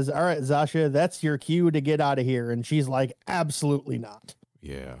he says, all right, Zasha, that's your cue to get out of here. And she's like, absolutely not.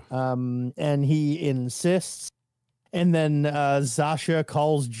 Yeah. And he insists. And then Zasha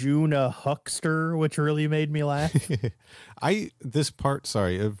calls June a huckster, which really made me laugh. This part,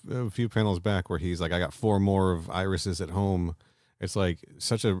 sorry, a few panels back where he's like, I got 4 more of irises at home. It's like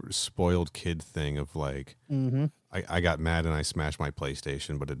such a spoiled kid thing of like, I got mad and I smashed my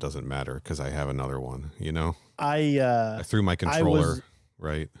PlayStation, but it doesn't matter because I have another one, you know? I threw my controller,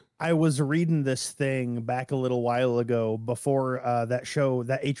 right? I was reading this thing back a little while ago before that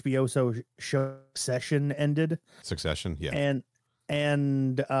HBO show Succession ended. Succession, yeah.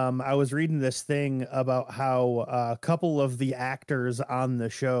 And I was reading this thing about how a couple of the actors on the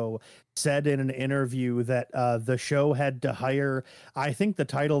show said in an interview that the show had to hire, I think the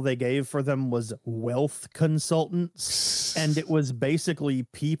title they gave for them was wealth consultants. And it was basically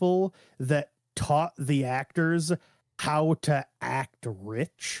people that taught the actors how to act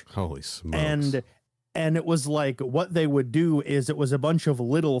rich. Holy smokes. And it was like what they would do is it was a bunch of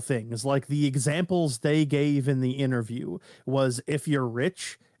little things. Like the examples they gave in the interview was if you're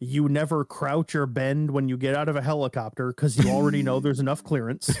rich, you never crouch or bend when you get out of a helicopter because you already know there's enough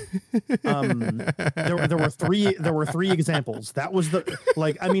clearance. There were three examples. That was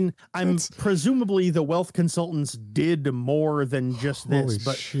I'm presumably the wealth consultants did more than just this,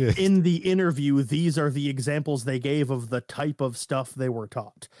 but shit. In the interview, these are the examples they gave of the type of stuff they were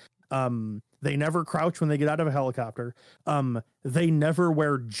taught. They never crouch when they get out of a helicopter. They never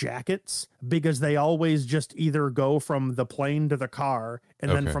wear jackets because they always just either go from the plane to the car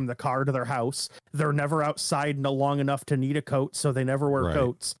and then from the car to their house. They're never outside long enough to need a coat, so they never wear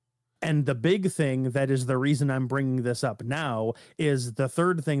coats. And the big thing that is the reason I'm bringing this up now is the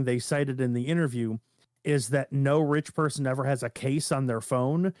third thing they cited in the interview is that no rich person ever has a case on their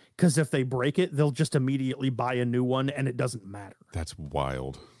phone because if they break it, they'll just immediately buy a new one and it doesn't matter. That's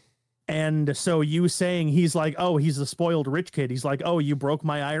wild. And so you saying he's like, oh, he's a spoiled rich kid. He's like, oh, you broke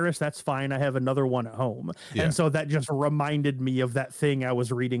my iris. That's fine. I have another one at home. Yeah. And so that just reminded me of that thing I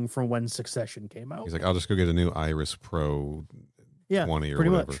was reading from when Succession came out. He's like, I'll just go get a new Iris Pro 20 or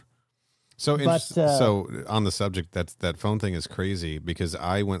pretty whatever. Much. So, so on the subject, that phone thing is crazy because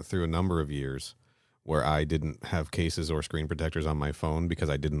I went through a number of years where I didn't have cases or screen protectors on my phone because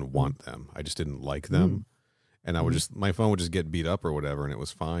I didn't want them. I just didn't like them. And I would my phone would just get beat up or whatever, and it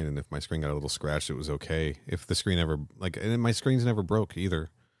was fine. And if my screen got a little scratched, it was okay. If the screen ever, and my screens never broke either.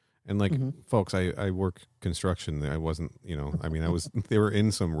 And folks, I work construction. I wasn't, they were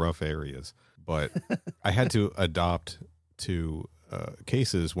in some rough areas, but I had to adopt to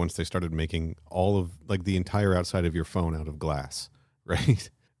cases once they started making all of the entire outside of your phone out of glass, right?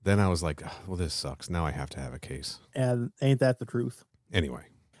 Then I was like, oh, well, this sucks. Now I have to have a case. And ain't that the truth? Anyway.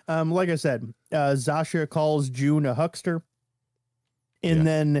 Like I said, Zasha calls June a huckster. And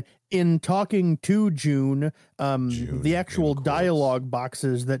then in talking to June, the actual dialogue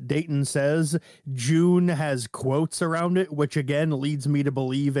boxes that Dayton says, June has quotes around it, which again leads me to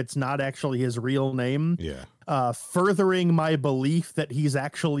believe it's not actually his real name. Yeah. Furthering my belief that he's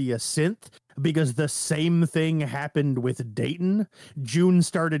actually a synth. Because the same thing happened with Dayton. June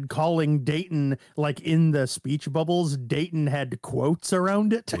started calling Dayton, in the speech bubbles, Dayton had quotes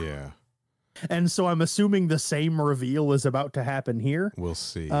around it. Yeah. And so I'm assuming the same reveal is about to happen here. We'll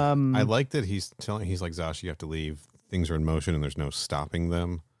see. I like that he's like, Zosh, you have to leave. Things are in motion and there's no stopping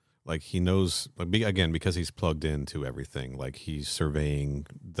them. He knows, again, because he's plugged into everything, he's surveying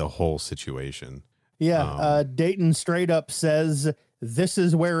the whole situation. Yeah. Dayton straight up says, this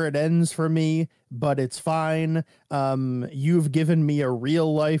is where it ends for me, but it's fine. You've given me a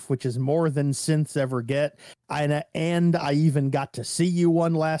real life, which is more than synths ever get. And I even got to see you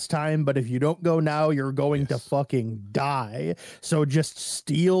one last time, but if you don't go now, you're going to fucking die. So just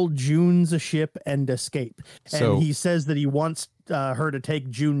steal June's ship and escape. And he says that he wants her to take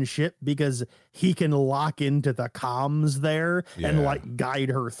June's ship because he can lock into the comms there and guide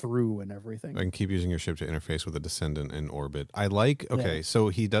her through and everything. I can keep using your ship to interface with a descendant in orbit. So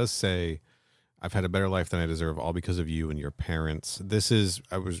he does say, I've had a better life than I deserve, all because of you and your parents.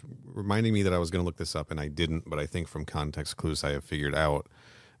 I was reminding me that I was going to look this up and I didn't, but I think from context clues I have figured out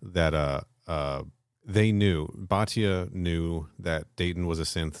that they knew, Batya knew that Dayton was a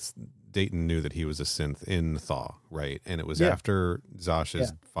synth. Dayton knew that he was a synth in Thaw, right? And it was Yeah. after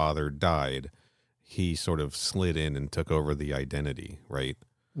Zasha's father died, he sort of slid in and took over the identity, right?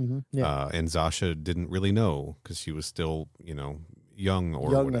 Yeah. And Zasha didn't really know because she was still, young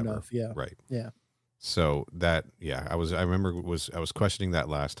or Young whatever. enough, yeah. Right. Yeah. So that, I was questioning that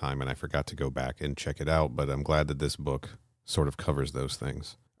last time and I forgot to go back and check it out, but I'm glad that this book sort of covers those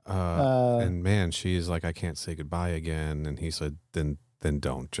things. And man, she's like, I can't say goodbye again. And he said, then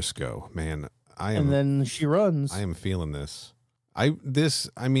don't, just go, man. And then she runs. I am feeling this. I've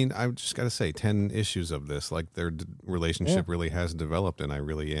just got to say 10 issues of this, like their relationship really has developed. And I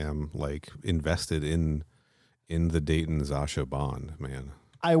really am like invested in the Dayton Zasha bond, man.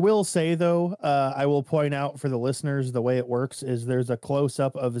 I will say, though, I will point out for the listeners, the way it works is there's a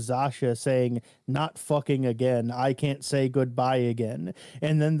close-up of Zasha saying, not fucking again. I can't say goodbye again.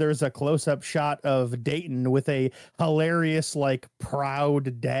 And then there's a close-up shot of Dayton with a hilarious, like,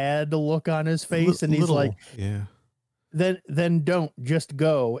 proud dad look on his face. And he's like, yeah. Then don't, just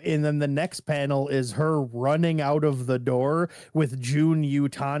go. And then the next panel is her running out of the door with Jun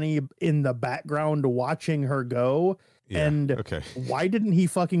Yutani in the background watching her go. Yeah, and okay. Why didn't he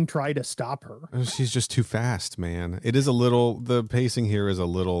fucking try to stop her? She's just too fast, man. It is the pacing here is a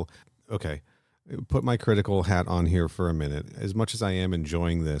little, okay. Put my critical hat on here for a minute. As much as I am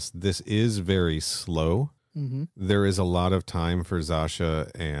enjoying this is very slow. Mm-hmm. There is a lot of time for Zasha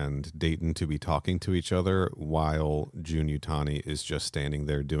and Dayton to be talking to each other while Jun Yutani is just standing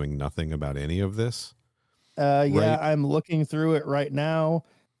there doing nothing about any of this. Yeah, right? I'm looking through it right now.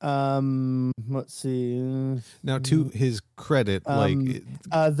 Let's see. Now, to his credit,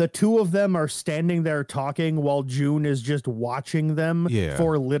 the two of them are standing there talking while June is just watching them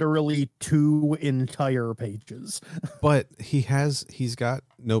for literally 2 entire pages. But he's got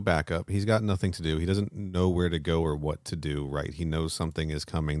no backup. He's got nothing to do. He doesn't know where to go or what to do, right? He knows something is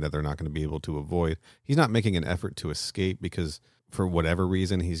coming that they're not going to be able to avoid. He's not making an effort to escape because for whatever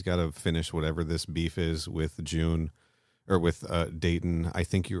reason, he's got to finish whatever this beef is with June. Or with Dayton. I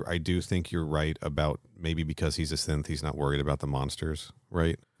do think you're right about maybe because he's a synth, he's not worried about the monsters,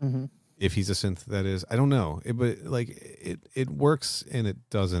 right? Mm-hmm. If he's a synth, that is. I don't know. But it works and it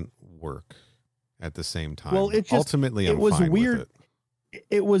doesn't work at the same time. Well, ultimately, I'm was fine weird. with it.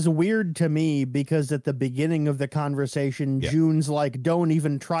 It was weird to me because at the beginning of the conversation, June's like, don't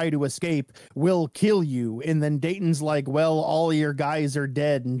even try to escape. We'll kill you. And then Dayton's like, well, all your guys are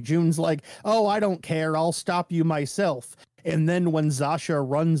dead. And June's like, oh, I don't care. I'll stop you myself. And then when Zasha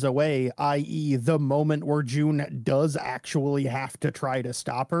runs away, i.e. the moment where June does actually have to try to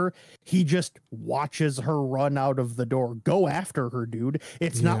stop her, he just watches her run out of the door. Go after her, dude.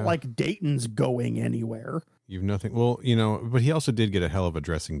 It's not like Dayton's going anywhere. You've nothing. Well, but he also did get a hell of a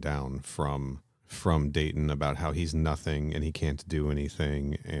dressing down from Dayton about how he's nothing and he can't do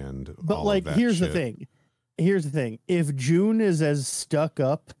anything. But all of that here's shit. the thing. If June is as stuck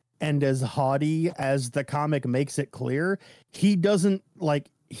up and as haughty as the comic makes it clear, he doesn't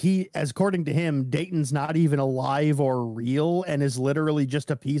according to him, Dayton's not even alive or real and is literally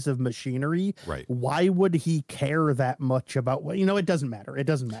just a piece of machinery. Right. Why would he care that much about what, it doesn't matter. It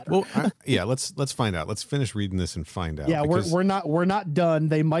doesn't matter. Well, let's find out. Let's finish reading this and find out. Yeah, we're not done.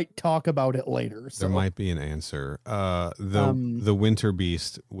 They might talk about it later. So. There might be an answer. The winter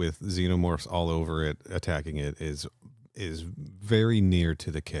beast with xenomorphs all over it attacking it is very near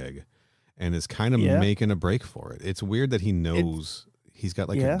to the keg and is kind of making a break for it. It's weird that he knows he's got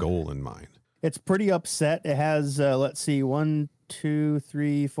a goal in mind. It's pretty upset. It has, let's see, 1, 2,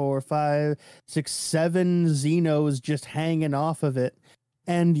 3, 4, 5, 6, 7 Xenos just hanging off of it.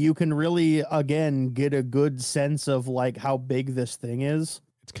 And you can really, again, get a good sense of how big this thing is.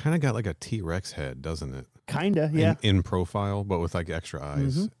 It's kind of got like a T-Rex head, doesn't it? Kind of, yeah. In profile, but with extra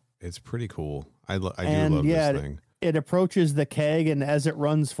eyes. Mm-hmm. It's pretty cool. I do love this thing. It approaches the keg, and as it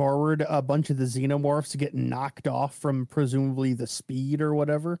runs forward, a bunch of the xenomorphs get knocked off from presumably the speed or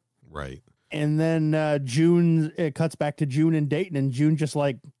whatever. Right. And then it cuts back to June and Dayton, and June just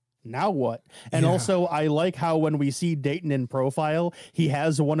now what? And also, I like how when we see Dayton in profile, he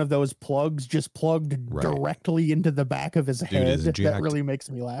has one of those plugs just plugged directly into the back of his head. That really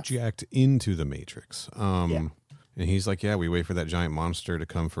makes me laugh. Jacked into the Matrix. And he's like, we wait for that giant monster to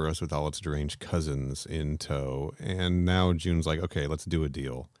come for us with all its deranged cousins in tow. And now June's like, okay, let's do a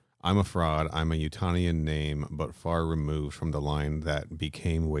deal. I'm a fraud. I'm a Utanian name, but far removed from the line that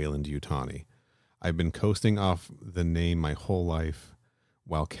became Wayland Yutani. I've been coasting off the name my whole life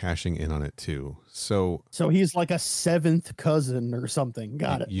while cashing in on it too. So he's like a 7th cousin or something.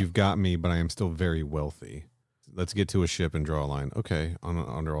 Got it. You've got me, but I am still very wealthy. Let's get to a ship and draw a line. Okay,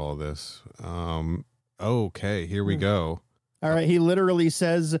 under all of this. Okay, here we go. All right, he literally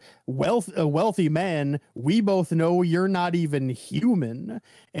says, a wealthy man, we both know you're not even human.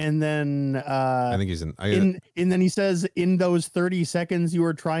 And then I think he's and then he says, in those 30 seconds you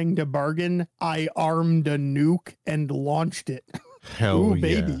were trying to bargain, I armed a nuke and launched it. Hell Ooh,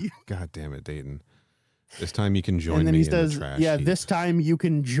 yeah. baby. God damn it, Dayton. This time you can join and then me he in says, the trash yeah, heap. this time you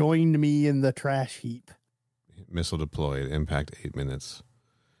can join me in the trash heap. Missile deployed. Impact 8 minutes.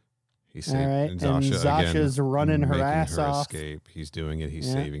 He's All right, and Zasha's again, running her making ass her off. Escape. He's doing it. He's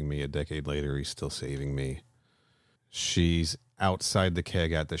saving me. A decade later, he's still saving me. She's outside the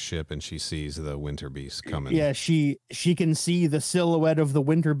keg at the ship, and she sees the winter beast coming. Yeah, she can see the silhouette of the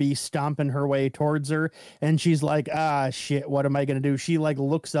winter beast stomping her way towards her, and she's like, ah, shit, what am I gonna do? She like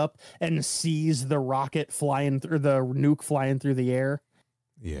looks up and sees the rocket flying through, the nuke flying through the air.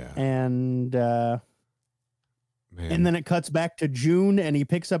 Yeah, and and then it cuts back to June, and he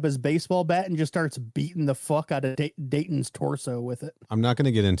picks up his baseball bat and just starts beating the fuck out of Dayton's torso with it. I'm not going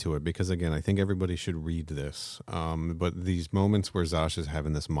to get into it because, again, I think everybody should read this. But these moments where Zasha's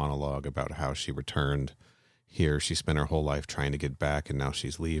having this monologue about how she returned here, she spent her whole life trying to get back, and now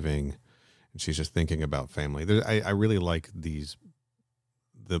she's leaving, and she's just thinking about family. I really like these.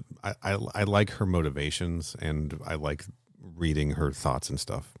 I like her motivations, and I like reading her thoughts and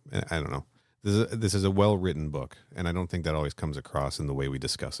stuff. I don't know. This is a well-written book, and I don't think that always comes across in the way we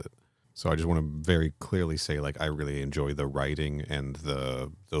discuss it. So I just want to very clearly say, like, I really enjoy the writing and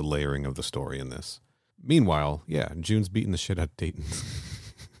the layering of the story in this. Meanwhile, yeah, June's beating the shit out of Dayton.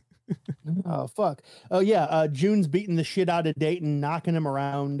 Oh, fuck. Oh, yeah, June's beating the shit out of Dayton, knocking him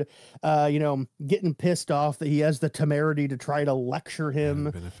around, getting pissed off that he has the temerity to try to lecture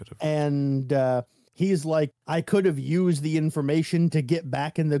him. And he's like, I could have used the information to get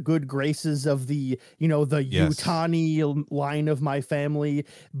back in the good graces of the Yutani line of my family,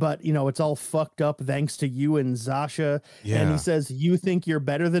 but, it's all fucked up thanks to you and Zasha. Yeah. And he says, you think you're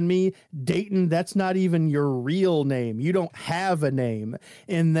better than me? Dayton, that's not even your real name. You don't have a name.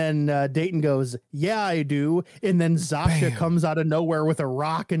 And then Dayton goes, yeah, I do. And then Zasha comes out of nowhere with a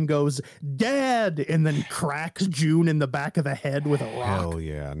rock and goes, Dad! And then cracks June in the back of the head with a rock. Hell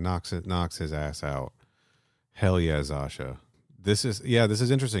yeah. Knocks his ass out. Hell yeah, Zasha. This is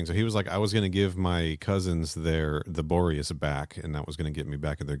interesting. So he was like, I was going to give my cousins the Boreas back, and that was going to get me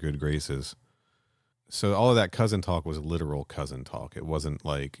back in their good graces. So all of that cousin talk was literal cousin talk. It wasn't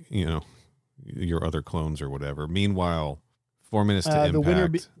like, your other clones or whatever. Meanwhile, 4 minutes to impact. The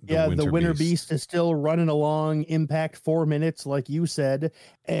winter beast is still running along. Impact 4 minutes, like you said.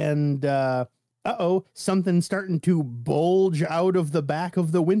 And something's starting to bulge out of the back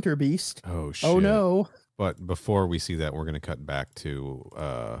of the winter beast. Oh, shit. Oh, no. But before we see that, we're going to cut back to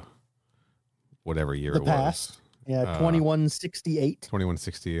whatever year it was. Yeah, 2168.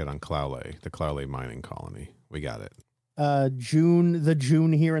 2168 on Clowley, the Clowley mining colony. We got it.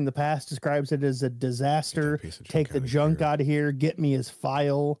 June here in the past describes it as a disaster. Take the junk out of here. Get me his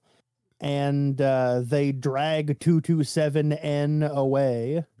file. And they drag 227N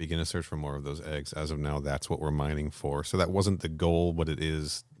away. Begin a search for more of those eggs. As of now, that's what we're mining for. So that wasn't the goal, but it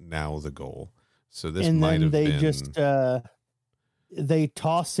is now the goal. So this might have been... they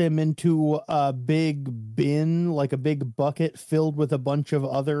toss him into a big bin, like a big bucket filled with a bunch of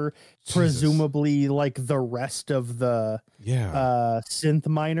other, presumably like the rest of the synth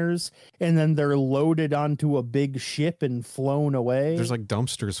miners, and then they're loaded onto a big ship and flown away. There's like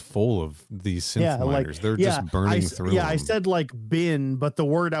dumpsters full of these synth miners. They're just burning through them. I said like bin, but the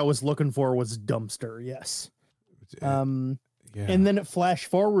word I was looking for was dumpster. Yes. Yeah. And then it flash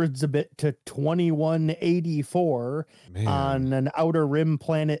forwards a bit to 2184 on an outer rim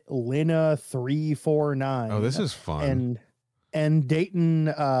planet Lina 349. Oh, this is fun. And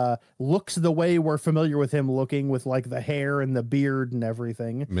Dayton looks the way we're familiar with him looking, with like the hair and the beard and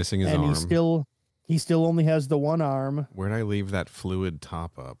everything. Missing his arm. He still only has the one arm. Where'd I leave that fluid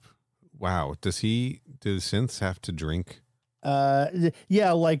top up? Wow. Do the synths have to drink?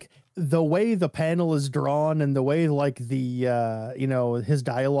 Yeah, like the way the panel is drawn and the way like the his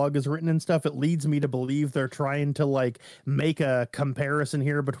dialogue is written and stuff, it leads me to believe they're trying to like make a comparison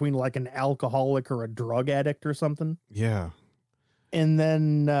here between like an alcoholic or a drug addict or something. Yeah. And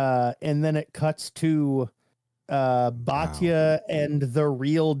then it cuts to Batya and the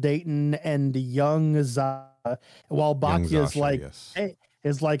real Dayton and young Zasha, while Batya's like, yes.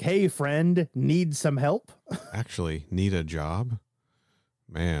 Hey friend, need some help? Actually, need a job?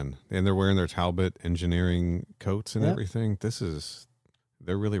 Man, and they're wearing their Talbot engineering coats and everything.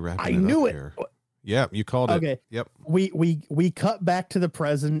 They're really wrapping it up here. Yeah, you called it. Okay. Yep. We cut back to the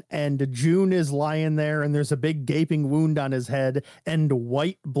present, and June is lying there, and there's a big gaping wound on his head, and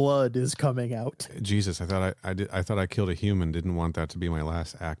white blood is coming out. Jesus, I thought I thought I killed a human. Didn't want that to be my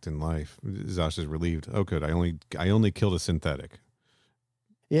last act in life. Zosh is relieved. Oh, good. I only killed a synthetic.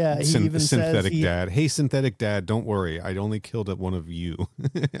 Yeah, he even synthetic says dad. Hey, synthetic dad, don't worry. I only killed one of you.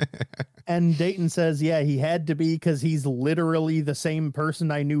 And Dayton says, yeah, he had to be because he's literally the same person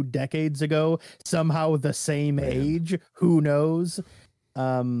I knew decades ago, somehow the same age. Who knows?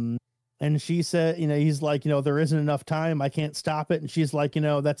 And she said, he's like, there isn't enough time. I can't stop it. And she's like,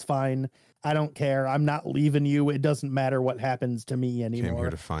 that's fine. I don't care. I'm not leaving you. It doesn't matter what happens to me anymore. Came here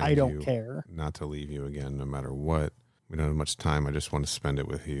to find I don't you, care. Not to leave you again, no matter what. We don't have much time. I just want to spend it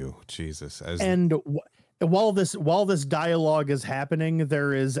with you. Jesus. While this dialogue is happening,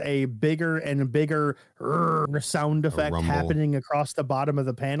 there is a bigger and bigger sound effect happening across the bottom of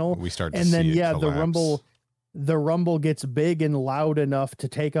the panel. We start to see it collapse. The rumble gets big and loud enough to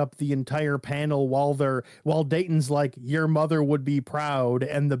take up the entire panel while Dayton's like, your mother would be proud,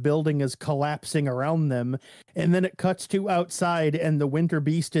 and the building is collapsing around them. And then it cuts to outside, and the winter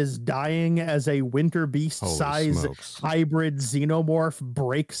beast is dying as a winter beast size hybrid xenomorph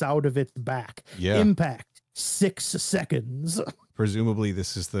breaks out of its back. Yeah. Impact 6 seconds. Presumably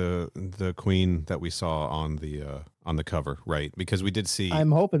this is the queen that we saw on the cover, right? Because we did see.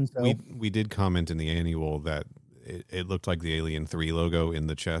 I'm hoping so. We did comment in the annual that it looked like the Alien 3 logo in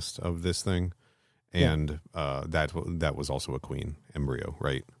the chest of this thing, and that was also a queen embryo,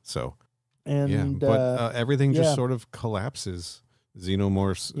 right? So, but everything just sort of collapses.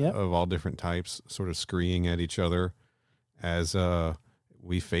 Xenomorphs of all different types, sort of screaming at each other, as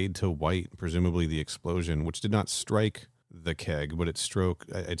we fade to white. Presumably the explosion, which did not strike the keg, but it struck,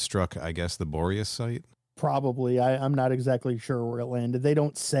 I guess, the Boreas site. Probably. I'm not exactly sure where it landed. They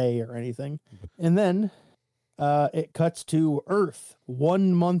don't say or anything. And then it cuts to Earth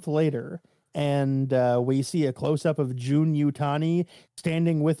 1 month later, and we see a close-up of Jun Yutani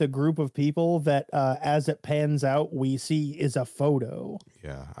standing with a group of people that, as it pans out, we see is a photo.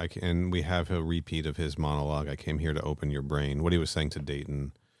 Yeah, and we have a repeat of his monologue. I came here to open your brain. What he was saying to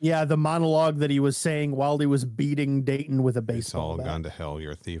Dayton. Yeah, the monologue that he was saying while he was beating Dayton with a baseball It's all bat. Gone to hell.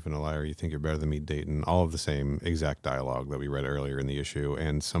 You're a thief and a liar. You think you're better than me, Dayton. All of the same exact dialogue that we read earlier in the issue.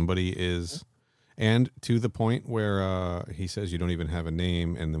 And somebody is, and to the point where he says, you don't even have a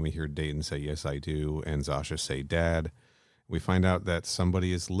name. And then we hear Dayton say, yes, I do. And Zasha say, Dad. We find out that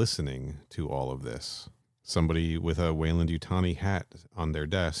somebody is listening to all of this. Somebody with a Wayland Yutani hat on their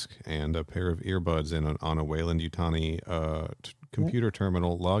desk and a pair of earbuds on a Wayland Yutani computer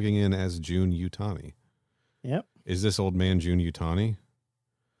terminal, logging in as Jun Yutani. Yep. Is this old man Jun Yutani?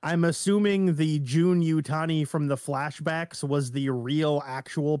 I'm assuming the Jun Yutani from the flashbacks was the real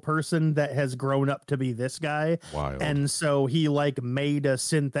actual person that has grown up to be this guy. Wild. And so he made a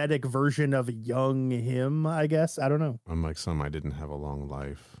synthetic version of young him, I guess. I don't know. Unlike some, I didn't have a long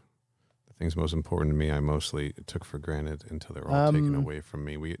life. The things most important to me, I mostly took for granted until they were all taken away from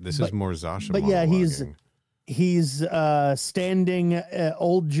me. This is more Zasha. But yeah, he's standing,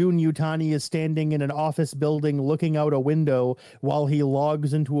 old Jun Yutani is standing in an office building looking out a window while he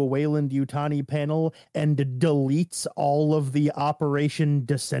logs into a Wayland Yutani panel and deletes all of the Operation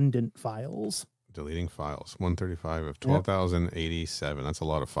Descendant files. Deleting files. 135 of 12,087. That's a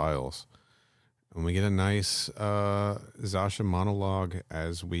lot of files. And we get a nice Zasha monologue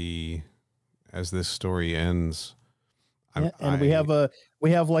as this story ends. We have a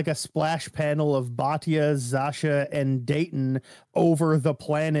splash panel of Batya, Zasha, and Dayton over the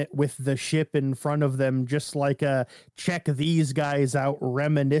planet with the ship in front of them, just like a check these guys out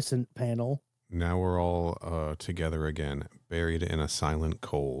reminiscent panel. Now we're all together again, buried in a silent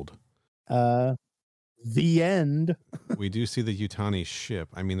cold. The end. We do see the Yutani ship.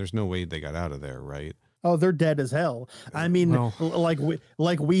 I mean, there's no way they got out of there, right? Oh, they're dead as hell. I mean,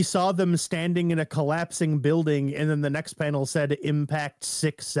 we saw them standing in a collapsing building, and then the next panel said impact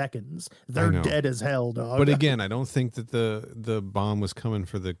 6 seconds. They're dead as hell, dog. But again, I don't think that the bomb was coming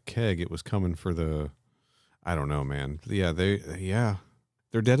for the keg. It was coming for I don't know, man. Yeah, they're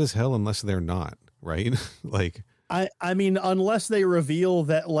dead as hell unless they're not, right? I mean, unless they reveal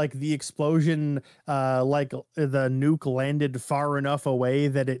that the explosion, the nuke landed far enough away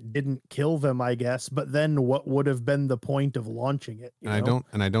that it didn't kill them, I guess. But then what would have been the point of launching it? I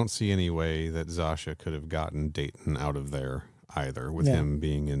don't see any way that Zasha could have gotten Dayton out of there either, with him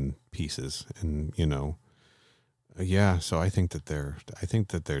being in pieces. And so I think that they're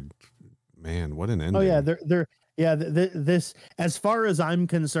man, what an ending. Oh yeah, Yeah, this, as far as I'm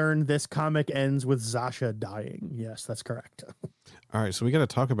concerned, this comic ends with Zasha dying. Yes, that's correct. All right, so we got to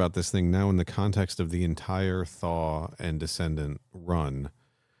talk about this thing now in the context of the entire Thaw and Descendant run.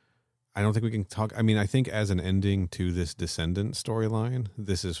 I don't think we can talk. I mean, I think as an ending to this Descendant storyline,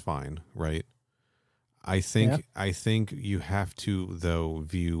 this is fine, right? I think you have to, though,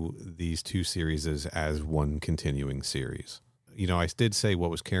 view these two series as one continuing series. You know, I did say what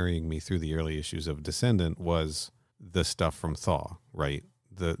was carrying me through the early issues of Descendant was the stuff from Thaw, right?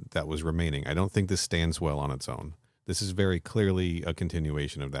 That was remaining. I don't think this stands well on its own. This is very clearly a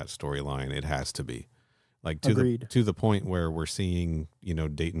continuation of that storyline. It has to be. Like to the point where we're seeing, you know,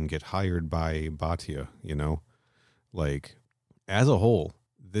 Dayton get hired by Bhatia, you know? Like, as a whole,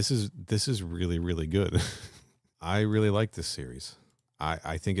 this is really, really good. I really like this series.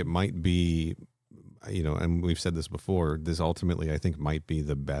 I think it might be, you know, and we've said this before, this ultimately I think might be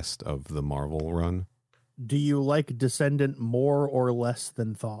the best of the Marvel run. Do you like Descendant more or less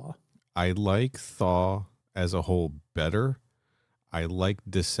than Thaw? I like Thaw as a whole better. I like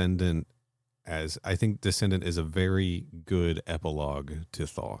Descendant I think Descendant is a very good epilogue to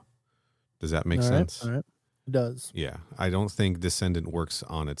Thaw. Does that make sense? All right. It does. Yeah. I don't think Descendant works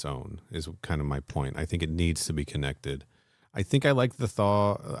on its own is kind of my point. I think it needs to be connected. I think I like the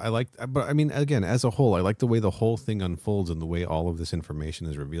Thaw. But I mean, again, as a whole, I like the way the whole thing unfolds and the way all of this information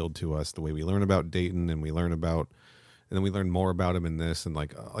is revealed to us, the way we learn about Dayton and then we learn more about him in this, and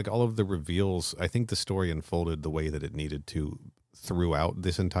like all of the reveals. I think the story unfolded the way that it needed to throughout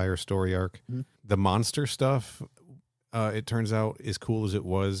this entire story arc. Mm-hmm. The monster stuff, it turns out, as cool as it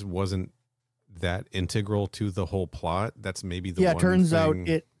wasn't that integral to the whole plot. That's maybe the one it turns thing. out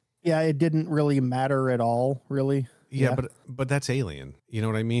it didn't really matter at all, really. Yeah, but that's Alien. You know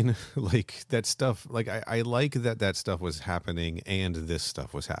what I mean? Like that stuff. Like I like that stuff was happening and this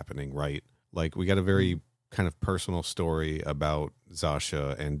stuff was happening, right? Like we got a very kind of personal story about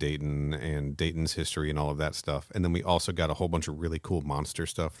Zasha and Dayton's history and all of that stuff. And then we also got a whole bunch of really cool monster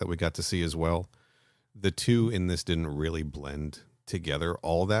stuff that we got to see as well. The two in this didn't really blend together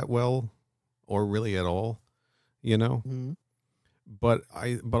all that well or really at all, you know? Mm-hmm. But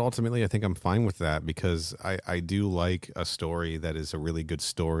ultimately I think I'm fine with that because I do like a story that is a really good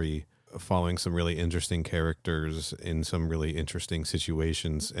story following some really interesting characters in some really interesting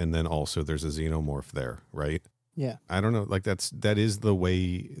situations, and then also there's a xenomorph there, right? Yeah. I don't know, like that is the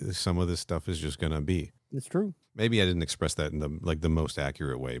way some of this stuff is just gonna be. It's true. Maybe I didn't express that in the most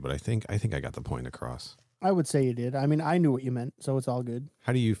accurate way, but I think I got the point across. I would say you did. I mean, I knew what you meant, so it's all good.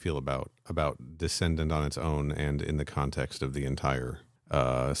 How do you feel about Descendant on its own and in the context of the entire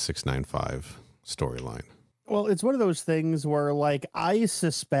 695 storyline? Well, it's one of those things where, like, I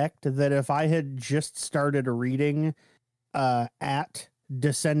suspect that if I had just started reading at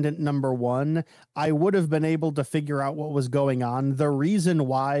Descendant #1, I would have been able to figure out what was going on. The reason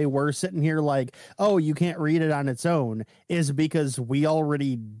why we're sitting here like, oh, you can't read it on its own is because we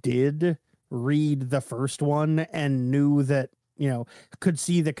already did read the first one and knew that, you know, could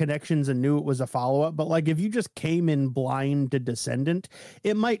see the connections and knew it was a follow-up. But like if you just came in blind to Descendant,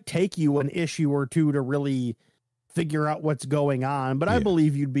 it might take you an issue or two to really figure out what's going on. But I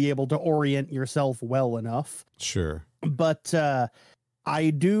believe you'd be able to orient yourself well enough. Sure. But I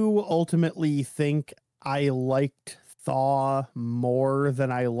do ultimately think I liked Thaw more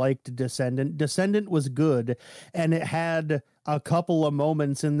than I liked Descendant. Descendant was good, and it had a couple of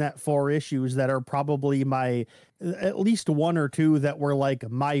moments in that 4 issues that are probably at least 1 or 2 that were like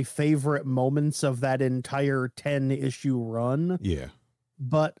my favorite moments of that entire 10 issue run. Yeah.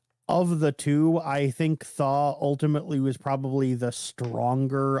 But of the 2, I think Thaw ultimately was probably the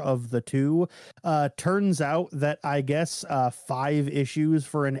stronger of the 2. Turns out that I guess 5 issues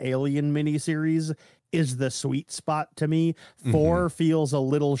for an Alien miniseries is the sweet spot to me. 4 feels a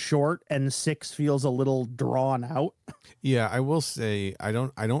little short and 6 feels a little drawn out. Yeah, I will say I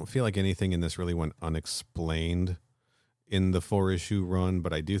don't feel like anything in this really went unexplained in the 4-issue run,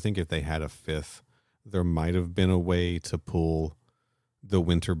 but I do think if they had a 5th, there might have been a way to pull the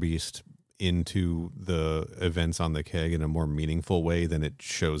Winter Beast into the events on the keg in a more meaningful way than it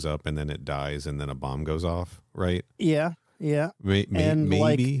shows up and then it dies and then a bomb goes off, right? Yeah. Maybe.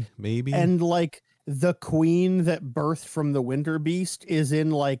 And like the queen that birthed from the Winter Beast is in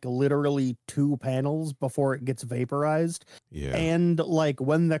like literally 2 panels before it gets vaporized. Yeah. And like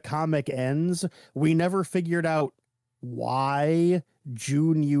when the comic ends, we never figured out why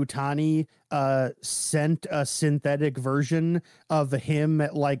Jun Yutani sent a synthetic version of him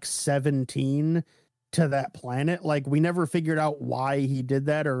at like 17 to that planet. Like, we never figured out why he did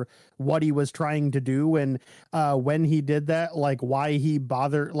that or what he was trying to do. And when he did that, like, why he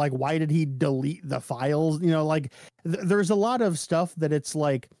bothered, like, why did he delete the files? You know, like, there's a lot of stuff that it's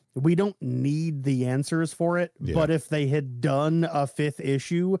like, we don't need the answers for it. Yeah. But if they had done a 5th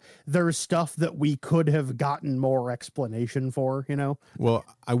issue, there's stuff that we could have gotten more explanation for, you know? Well,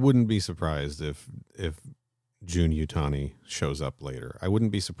 I wouldn't be surprised if Jun Yutani shows up later. I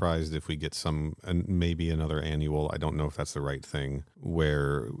wouldn't be surprised if we get maybe another annual. I don't know if that's the right thing,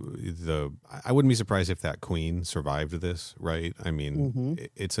 where I wouldn't be surprised if that queen survived this, right? I mean,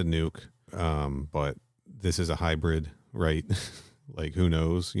 it's a nuke, but this is a hybrid, right? Like, who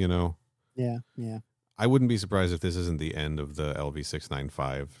knows, you know? Yeah. I wouldn't be surprised if this isn't the end of the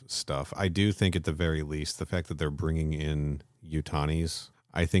LV-695 stuff. I do think at the very least, the fact that they're bringing in Yutanis,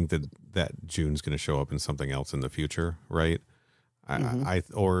 I think that Jun's going to show up in something else in the future, right?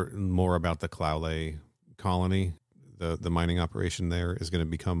 Or more about the Clowley colony, the mining operation there is going to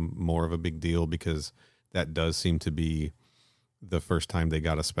become more of a big deal, because that does seem to be the first time they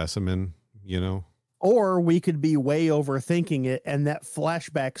got a specimen, you know? Or we could be way overthinking it, and that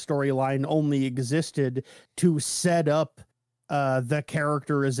flashback storyline only existed to set up the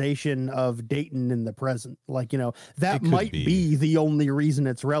characterization of Dayton in the present. Like, you know, that might be the only reason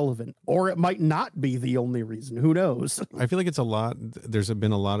it's relevant, or it might not be the only reason. Who knows? I feel like it's a lot. There's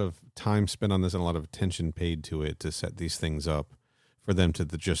been a lot of time spent on this and a lot of attention paid to it to set these things up for them to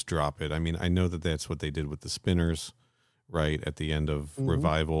just drop it. I mean, I know that that's what they did with the Spinners, right? At the end of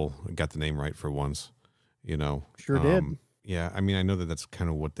Revival. I got the name right for once, you know. Sure did. Yeah, I mean, I know that that's kind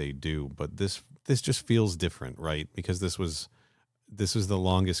of what they do, but this just feels different, right? Because this was the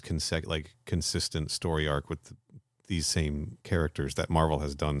longest consistent story arc with these same characters that Marvel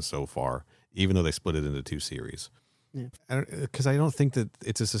has done so far, even though they split it into 2 series. Yeah. Because I don't think that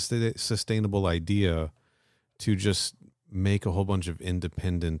it's a sustainable idea to just make a whole bunch of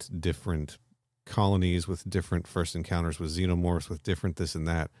independent, different colonies with different first encounters with xenomorphs, with different this and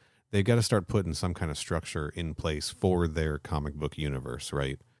that. They've got to start putting some kind of structure in place for their comic book universe,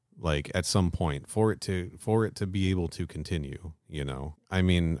 right? Like, at some point, for it to be able to continue, you know. I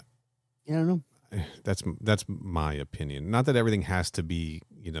mean, I don't know. That's my opinion. Not that everything has to be,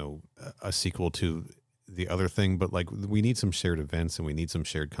 you know, a sequel to the other thing, but like, we need some shared events and we need some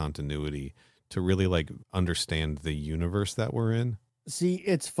shared continuity to really like understand the universe that we're in. See,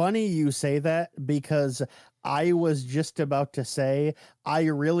 it's funny you say that, because I was just about to say I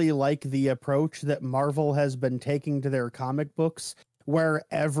really like the approach that Marvel has been taking to their comic books, where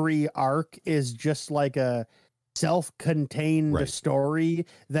every arc is just like a self-contained story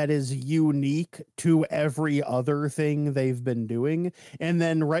that is unique to every other thing they've been doing. And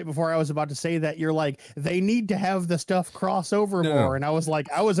then right before I was about to say that, you're like, they need to have the stuff cross over more. And I was like,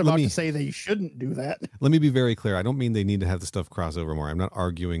 I was about to say they shouldn't do that. Let me be very clear. I don't mean they need to have the stuff cross over more. I'm not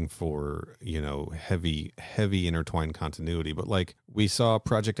arguing for, you know, heavy intertwined continuity, but like, we saw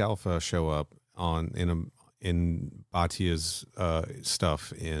Project Alpha show up in Batia's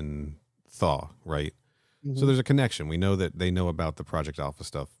stuff in Thaw, right? So there's a connection. We know that they know about the Project Alpha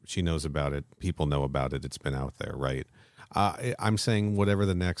stuff. She knows about it. People know about it. It's been out there, right? I'm saying whatever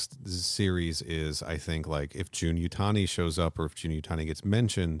the next series is, I think, like, if Jun Yutani shows up or if Jun Yutani gets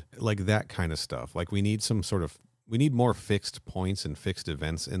mentioned, like that kind of stuff. Like, we need more fixed points and fixed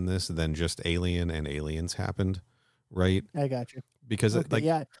events in this than just Alien and Aliens happened, right? I got you. Because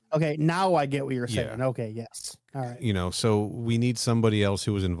okay, now I get what you're saying. Yeah. Okay, yes. All right. You know, so we need somebody else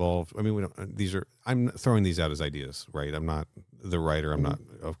who was involved. I mean, I'm throwing these out as ideas, right? I'm not the writer. I'm not,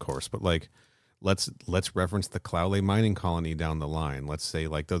 of course, but like, let's reference the Clowley mining colony down the line. Let's say,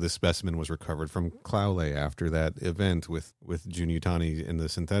 like, though this specimen was recovered from Clowley after that event with Jun Yutani in the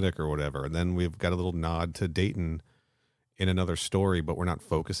synthetic or whatever. And then we've got a little nod to Dayton in another story, but we're not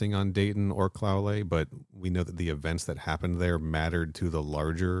focusing on Dayton or Clowley, but we know that the events that happened there mattered to the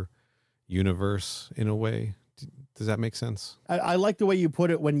larger universe in a way. Does that make sense? I like the way you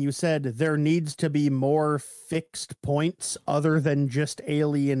put it when you said there needs to be more fixed points other than just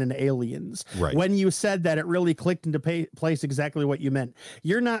Alien and Aliens. Right. When you said that, it really clicked into place exactly what you meant.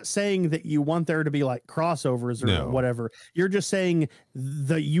 You're not saying that you want there to be like crossovers or whatever. You're just saying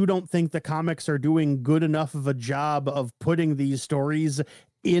that you don't think the comics are doing good enough of a job of putting these stories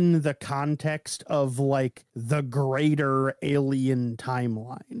in the context of like the greater Alien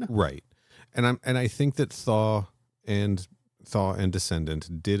timeline. Right. And I think that Thaw and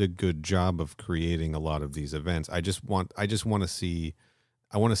Descendant did a good job of creating a lot of these events. I want to see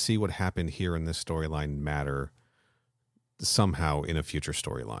what happened here in this storyline matter somehow in a future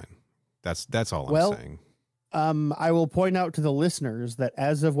storyline. That's all I'm saying. I will point out to the listeners that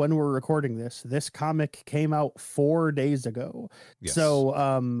as of when we're recording this comic came out 4 days ago. Yes.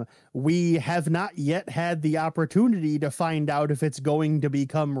 So we have not yet had the opportunity to find out if it's going to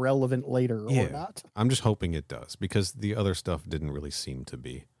become relevant later or not. I'm just hoping it does, because the other stuff didn't really seem to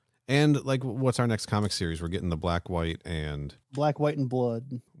be. And like, what's our next comic series? We're getting the Black, White, and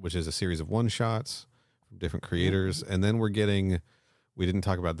Blood, which is a series of one-shots from different creators. And then we're getting, we didn't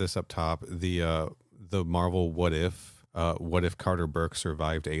talk about this up top, the Marvel What If Carter Burke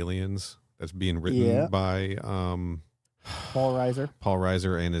survived aliens. That's being written by Paul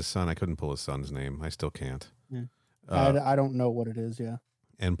Reiser and his son. I couldn't pull his son's name. I still can't. Yeah. I don't know what it is. Yeah.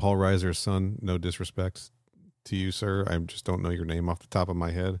 And Paul Reiser's son, no disrespect to you, sir, I just don't know your name off the top of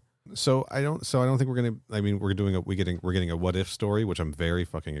my head. So I don't think we're gonna. I mean, we're getting a What If story, which I'm very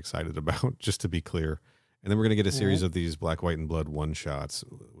fucking excited about. Just to be clear, and then we're gonna get a series of these Black, White, and Blood one shots.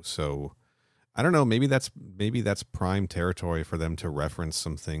 So I don't know. Maybe that's prime territory for them to reference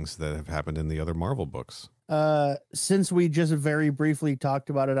some things that have happened in the other Marvel books. Since we just very briefly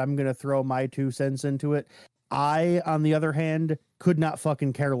talked about it, I'm gonna throw my 2 cents into it. I, on the other hand, could not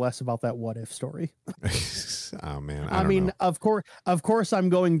fucking care less about that What If story. Oh man. I mean, know. of course I'm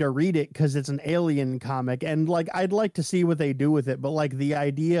going to read it because it's an alien comic, and like I'd like to see what they do with it. But like the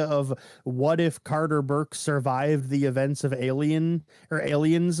idea of what if Carter Burke survived the events of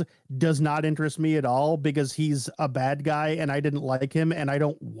Aliens does not interest me at all, because he's a bad guy and I didn't like him and I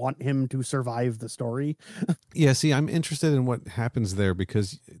don't want him to survive the story. Yeah, see, I'm interested in what happens there,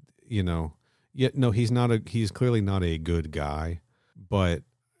 because he's clearly not a good guy, but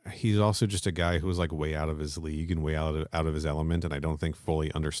he's also just a guy who was like way out of his league and way out of his element, and I don't think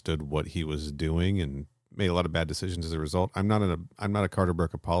fully understood what he was doing and made a lot of bad decisions as a result. I'm not a Carter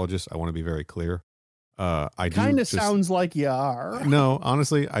Burke apologist. I want to be very clear. I kind of sounds like you are. No,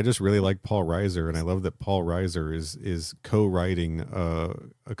 honestly, I just really like Paul Reiser, and I love that Paul Reiser is co-writing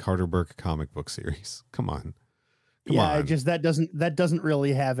a Carter Burke comic book series. Come on. That doesn't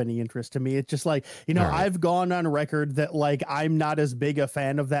really have any interest to me. It's just like, right. I've gone on record that like I'm not as big a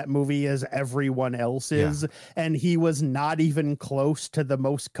fan of that movie as everyone else is, and he was not even close to the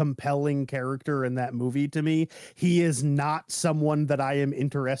most compelling character in that movie to me. He is not someone that I am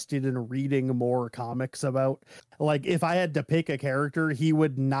interested in reading more comics about. Like if I had to pick a character, he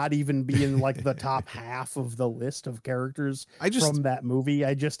would not even be in like the top half of the list of characters from that movie.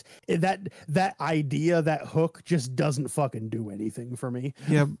 That idea, that hook just doesn't fucking do anything for me.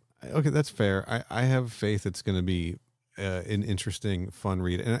 Yeah. Okay. That's fair. I have faith it's going to be an interesting, fun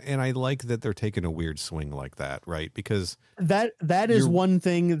read. And I like that they're taking a weird swing like that, right? Because that is one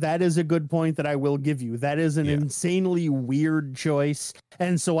thing, that is a good point that I will give you. That is an insanely weird choice.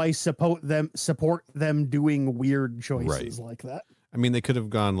 And so I support them doing weird choices like that. I mean, they could have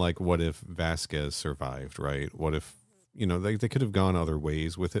gone like, what if Vasquez survived, right? What if, they could have gone other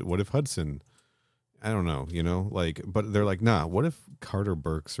ways with it. What if Hudson, I don't know, but they're like, nah, what if Carter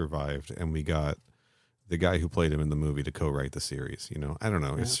Burke survived and we got the guy who played him in the movie to co-write the series? I don't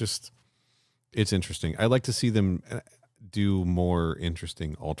know. Yeah. It's interesting. I'd like to see them do more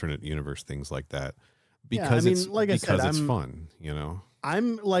interesting alternate universe things like that, because it's fun,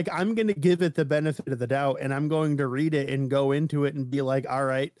 I'm going to give it the benefit of the doubt, and I'm going to read it and go into it and be like, all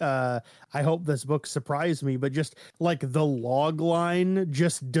right, I hope this book surprised me, but just like the log line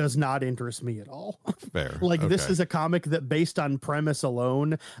just does not interest me at all. Fair. This is a comic that based on premise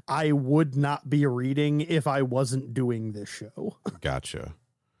alone, I would not be reading if I wasn't doing this show. Gotcha.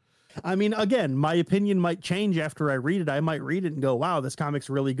 I mean, again, my opinion might change after I read it. I might read it and go, wow, this comic's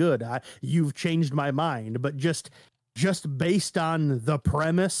really good. You've changed my mind, but just based on the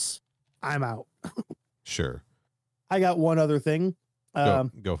premise, I'm out. Sure. I got one other thing.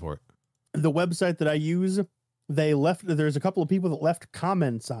 Go for it. The website that I use, there's a couple of people that left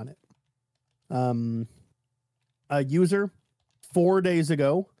comments on it. A user 4 days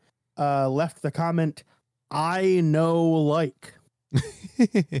ago left the comment, I know like,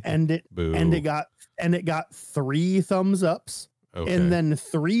 and it got 3 thumbs ups. Okay. And then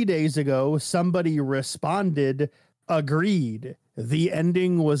 3 days ago, somebody responded, agreed, the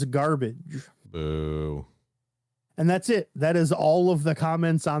ending was garbage. Boo. And that's it. That is all of the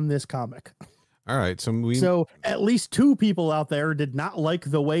comments on this comic. All right. So at least 2 people out there did not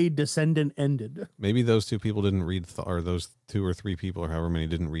like the way Descendant ended. Maybe those 2 people didn't read or those 2 or 3 people or however many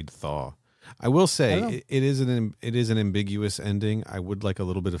didn't read Thaw. I will say it is an ambiguous ending. I would like a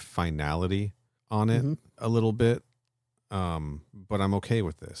little bit of finality on it, a little bit. But I'm okay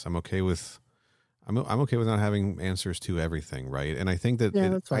with this. I'm okay with not having answers to everything, right? And I think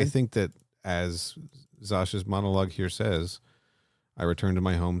that I think that, as Zasha's monologue here says, I returned to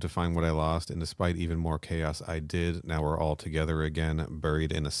my home to find what I lost, and despite even more chaos I did, now we're all together again,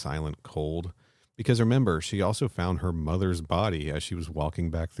 buried in a silent cold. Because remember, she also found her mother's body as she was walking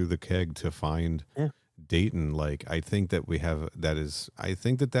back through the keg to find Dayton. Like, I think that that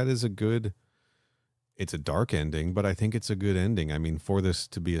is a good, it's a dark ending, but I think it's a good ending. I mean, for this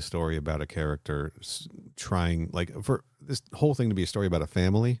to be a story about a character trying, like, for this whole thing to be a story about a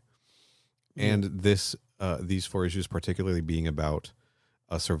family, and these 4 issues particularly being about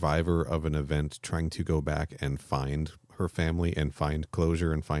a survivor of an event trying to go back and find her family and find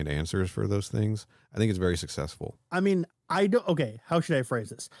closure and find answers for those things, I think it's very successful. I mean, how should I phrase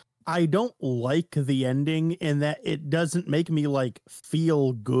this? I don't like the ending in that it doesn't make me like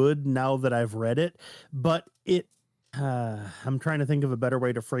feel good now that I've read it, but I'm trying to think of a better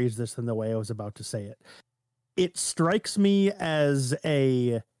way to phrase this than the way I was about to say it. It strikes me as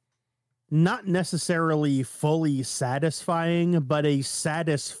a not necessarily fully satisfying, but a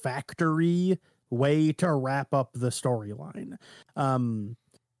satisfactory way to wrap up the storyline.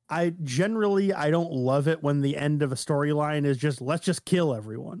 I don't love it when the end of a storyline is just, let's just kill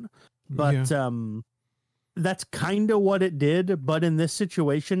everyone. But that's kind of what it did. But in this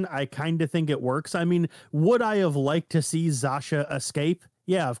situation, I kind of think it works. I mean, would I have liked to see Zasha escape?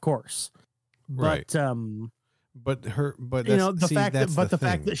 Yeah, of course. Right. But that's, you know, the fact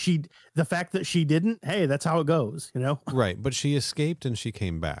that she didn't, hey, that's how it goes, you know? Right. But she escaped and she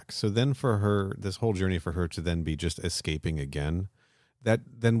came back. So then for her, this whole journey for her to then be just escaping again,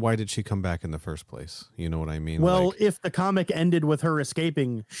 then why did she come back in the first place? You know what I mean? Well, like, if the comic ended with her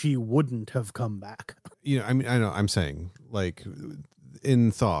escaping, she wouldn't have come back. You know, I mean, I know I'm saying, like,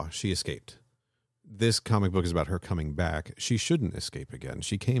 in Thaw, she escaped. This comic book is about her coming back. She shouldn't escape again.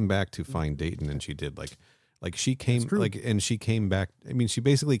 She came back to find Dayton, and she did. Like she came, and she came back. I mean, she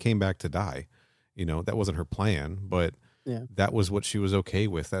basically came back to die. You know, that wasn't her plan, but that was what she was okay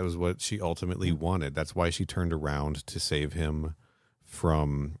with. That was what she ultimately wanted. That's why she turned around to save him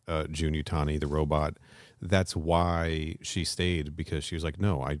from Jun Yutani, the robot. That's why she stayed, because she was like,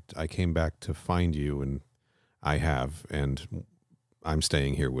 no, I came back to find you, and and I'm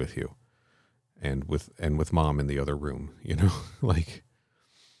staying here with you, and with Mom in the other room. You know, like.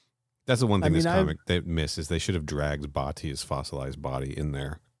 That's the one thing this comic they miss, is they should have dragged Bati's fossilized body in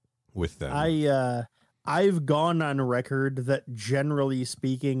there with them. I've gone on record that generally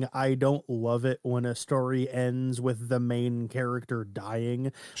speaking, I don't love it when a story ends with the main character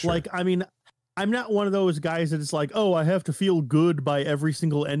dying. Sure. Like, I mean, I'm not one of those guys that it's like, oh, I have to feel good by every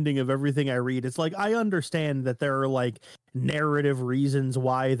single ending of everything I read. It's like, I understand that there are like narrative reasons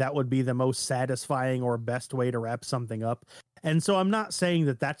why that would be the most satisfying or best way to wrap something up. And so I'm not saying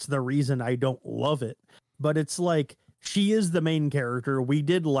that that's the reason I don't love it, but it's like, she is the main character. We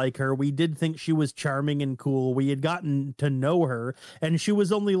did like her. We did think she was charming and cool. We had gotten to know her, and she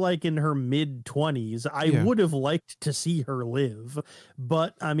was only like in her mid-20s. I would have liked to see her live,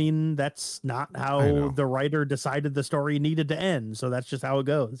 but I mean, that's not how the writer decided the story needed to end. So that's just how it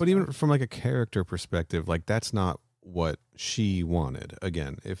goes. But even from like a character perspective, like that's not what she wanted.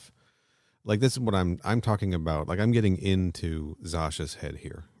 Again, if like this is what I'm talking about, like I'm getting into Zasha's head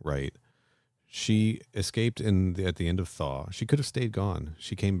here, right? She escaped at the end of Thaw. She could have stayed gone.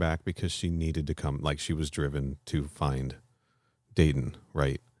 She came back because she needed to come, like she was driven to find Dayton,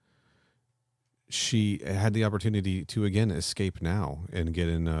 right? She had the opportunity to again escape now and get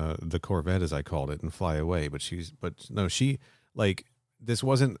in the Corvette, as I called it, and fly away. But she like this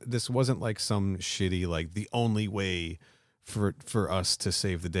wasn't like some shitty, like the only way for us to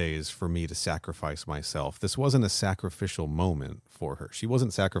save the day is for me to sacrifice myself. This wasn't a sacrificial moment for her. She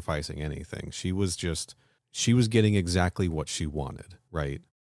wasn't sacrificing anything. She was getting exactly what she wanted, right?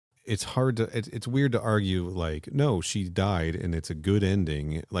 It's weird to argue like, no, she died and it's a good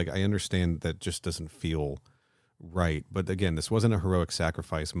ending. Like, I understand that just doesn't feel right. But again, this wasn't a heroic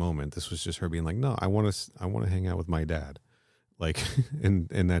sacrifice moment. This was just her being like, no, I want to hang out with my dad. Like, and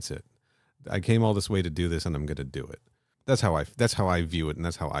that's it. I came all this way to do this and I'm going to do it. That's how I view it, and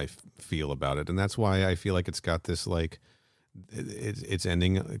that's how I feel about it, and that's why I feel like it's got this like it's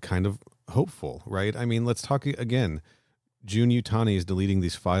ending kind of hopeful, right? I mean, let's talk again. Jun Yutani is deleting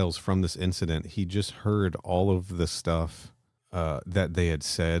these files from this incident. He just heard all of the stuff that they had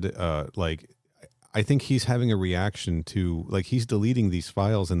said. Like, I think he's having a reaction to, like, he's deleting these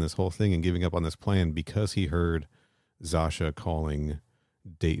files and this whole thing and giving up on this plan because he heard Zasha calling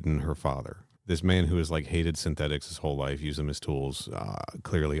Dayton her father. This man who has like hated synthetics his whole life, used them as tools,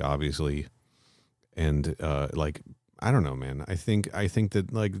 clearly, obviously, and like, I don't know, man. I think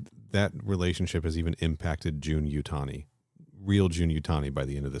that like that relationship has even impacted Jun Yutani, real Jun Yutani, by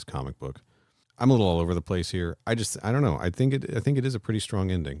the end of this comic book. I'm a little all over the place here. I don't know. I think it is a pretty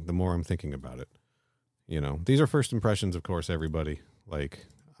strong ending. The more I'm thinking about it, these are first impressions, of course, everybody. Like,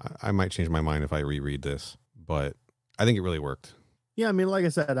 I might change my mind if I reread this, but I think it really worked. Yeah, I mean, like I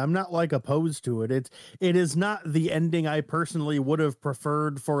said, I'm not like opposed to it. It is not the ending I personally would have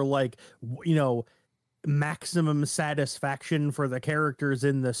preferred for, like, maximum satisfaction for the characters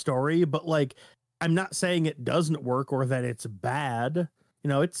in the story, but like, I'm not saying it doesn't work or that it's bad.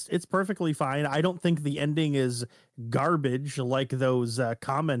 It's perfectly fine. I don't think the ending is garbage like those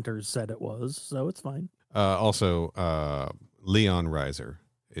commenters said it was, so it's fine. Also, Leon Reiser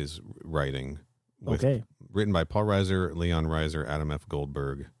is writing. Written by Paul Reiser, Leon Reiser, Adam F.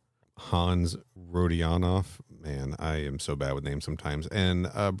 Goldberg, Hans Rodionov. Man, I am so bad with names sometimes. And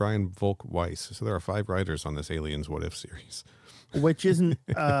Brian Volk Weiss. So there are 5 writers on this Aliens What If series. Which isn't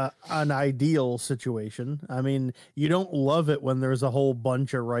an ideal situation. I mean, you don't love it when there's a whole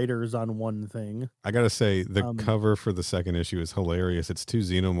bunch of writers on one thing. I gotta say, the cover for the second issue is hilarious. It's 2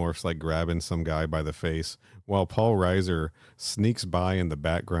 xenomorphs like grabbing some guy by the face while Paul Reiser sneaks by in the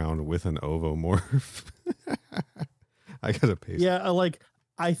background with an ovomorph. I gotta paste. Yeah,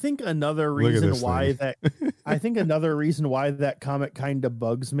 I think another reason why that comic kind of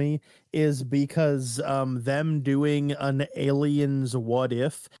bugs me is because them doing an Aliens What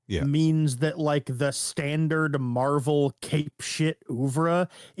If means that like the standard Marvel cape shit oeuvre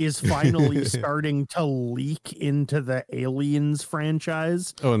is finally starting to leak into the Aliens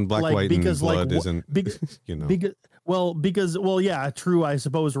franchise. Oh, and Black, White, and Blood isn't, yeah, true. I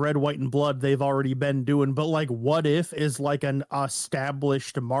suppose Red, White, and Blood they've already been doing, but like What If is like an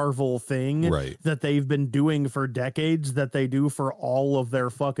established Marvel thing that they've been doing for decades, that they do for all of their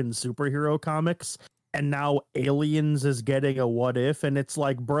fucking superhero comics. And now Aliens is getting a What If, and it's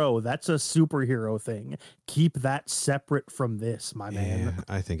like, bro, that's a superhero thing. Keep that separate from this, my man.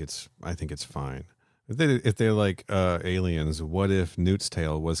 I think it's fine. If they're like Aliens, what if Newt's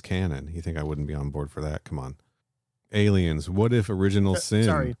tale was canon? You think I wouldn't be on board for that? Come on. Aliens, what if Original Sin?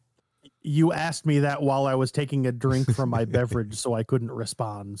 Sorry, you asked me that while I was taking a drink from my beverage, so I couldn't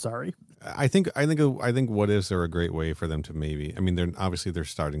respond. Sorry. I think what ifs are a great way for them to maybe. I mean, they're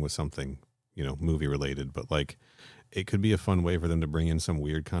starting with something, movie related, but like it could be a fun way for them to bring in some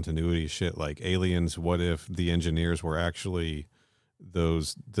weird continuity shit, like Aliens. What if the engineers were actually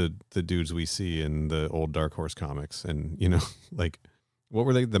the dudes we see in the old Dark Horse comics, and like what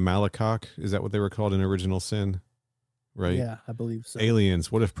were they? The Malakoff? Is that what they were called in Original Sin? Right? Yeah, I believe so.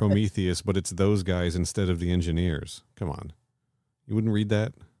 Aliens, what if Prometheus, but it's those guys instead of the engineers? Come on. You wouldn't read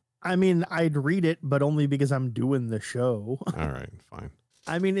that? I mean, I'd read it, but only because I'm doing the show. All right, fine.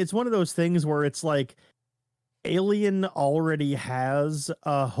 I mean, it's one of those things where it's like Alien already has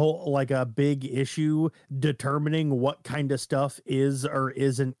a big issue determining what kind of stuff is or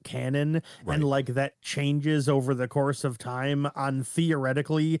isn't canon. Right. And like that changes over the course of time on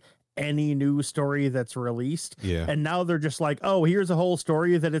theoretically any new story that's released. Yeah. And now they're just like, oh, here's a whole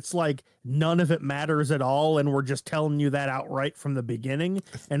story that it's like none of it matters at all, and we're just telling you that outright from the beginning.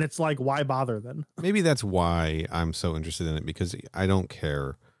 And it's like, why bother then? Maybe that's why I'm so interested in it, because I don't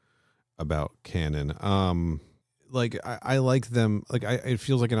care about canon. Like I like them, like it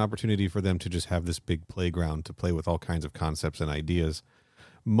feels like an opportunity for them to just have this big playground to play with all kinds of concepts and ideas,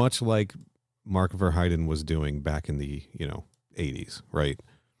 much like Mark Verheiden was doing back in the 80s, right?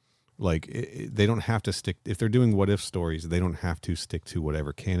 Like they don't have to stick, if they're doing what if stories, they don't have to stick to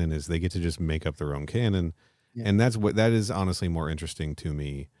whatever canon is. They get to just make up their own canon. Yeah. And that is honestly more interesting to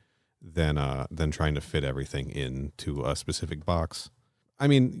me than trying to fit everything into a specific box. I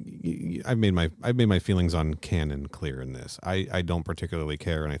mean, I've made my feelings on canon clear in this. I don't particularly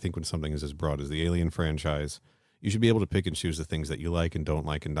care, and I think when something is as broad as the Alien franchise, you should be able to pick and choose the things that you like and don't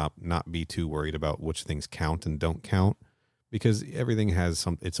like, and not be too worried about which things count and don't count, because everything has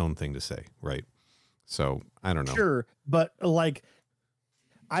its own thing to say, right? So I don't know. Sure, but like,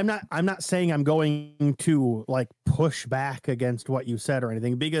 I'm not saying I'm going to like push back against what you said or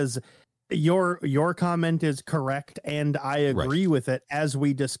anything, because your comment is correct, and I agree with it, as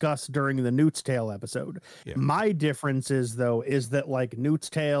we discussed during the Newt's Tale episode. Yeah. My difference is that like Newt's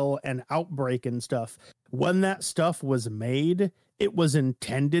Tale and Outbreak and stuff, when that stuff was made, it was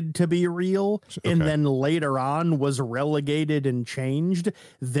intended to be real, and then later on was relegated and changed.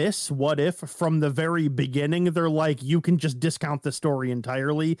 This What If, from the very beginning, they're like, you can just discount the story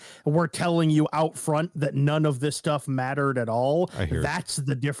entirely. We're telling you out front that none of this stuff mattered at all. That's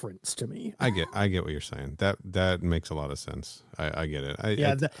the difference to me. I get what you're saying. That makes a lot of sense. I get it.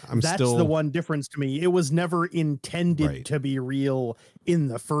 That's the one difference to me. It was never intended to be real in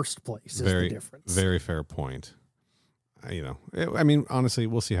the first place. Is the difference. Very fair point. I mean, honestly,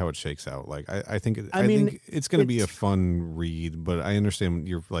 we'll see how it shakes out. Like, I think it's going to be a fun read, but I understand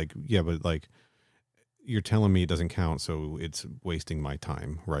you're like, yeah, but like, you're telling me it doesn't count, so it's wasting my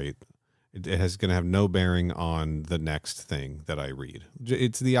time, right? It has going to have no bearing on the next thing that I read.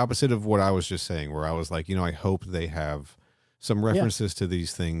 It's the opposite of what I was just saying, where I was like, I hope they have some references to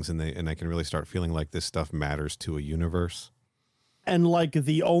these things, and I can really start feeling like this stuff matters to a universe. And like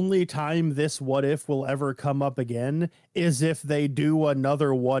the only time this what if will ever come up again is if they do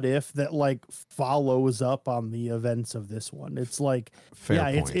another what if that like follows up on the events of this one. It's like,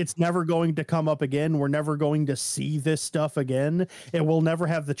 it's never going to come up again. We're never going to see this stuff again. It will never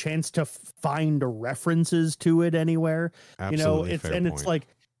have the chance to find references to it anywhere. Absolutely, it's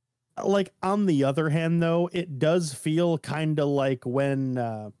like on the other hand, though, it does feel kind of like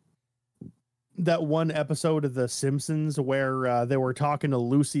when, that one episode of The Simpsons where they were talking to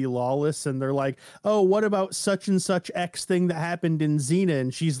Lucy Lawless and they're like, oh, what about such and such X thing that happened in Xena?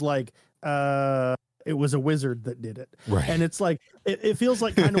 And she's like, it was a wizard that did it. Right. And it's like, it feels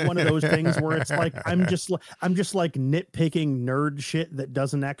like kind of one of those things where it's like, I'm just like nitpicking nerd shit that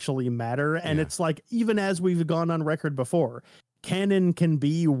doesn't actually matter. And it's like, even as we've gone on record before, canon can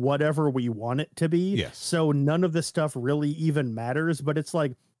be whatever we want it to be. Yes. So none of this stuff really even matters, but it's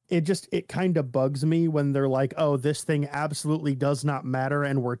like, it kind of bugs me when they're like, oh, this thing absolutely does not matter,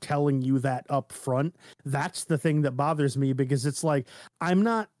 and we're telling you that up front. That's the thing that bothers me, because it's like, I'm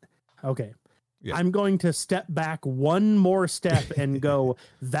not okay. Yeah. I'm going to step back one more step and go,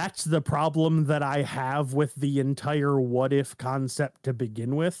 that's the problem that I have with the entire what if concept to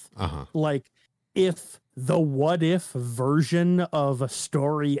begin with. Like, if the what if version of a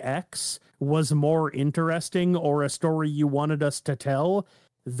story X was more interesting, or a story you wanted us to tell,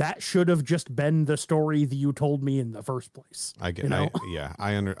 that should have just been the story that you told me in the first place. I get,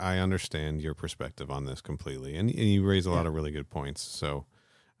 I understand your perspective on this completely, and you raise a lot of really good points. So,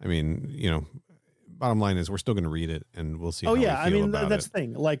 I mean, bottom line is we're still going to read it, and we'll see. That's the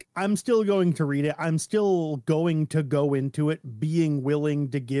thing. Like, I'm still going to read it. I'm still going to go into it being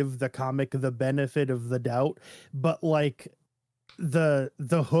willing to give the comic the benefit of the doubt, but like,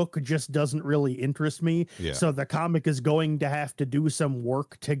 the hook just doesn't really interest me. So the comic is going to have to do some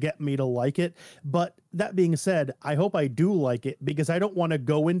work to get me to like it. But that being said, I hope I do like it, because I don't want to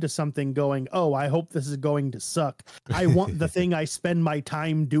go into something going, oh, I hope this is going to suck. I want the thing I spend my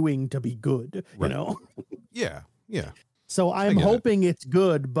time doing to be good, Yeah. So I'm hoping it's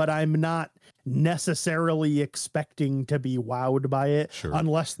good, but I'm not necessarily expecting to be wowed by it,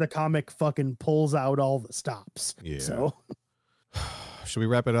 unless the comic fucking pulls out all the stops. So should we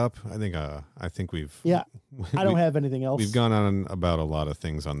wrap it up? I think we've I don't have anything else. We've gone on about a lot of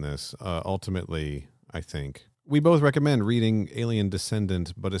things on this. Ultimately, I think we both recommend reading Alien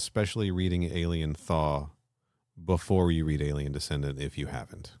Descendant, but especially reading Alien Thaw before you read Alien Descendant if you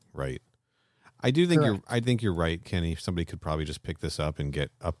haven't, right? I think you're right, Kenny. Somebody could probably just pick this up and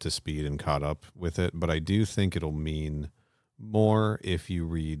get up to speed and caught up with it, but I do think it'll mean more if you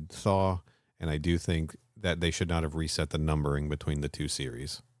read Thaw, and I do think that they should not have reset the numbering between the two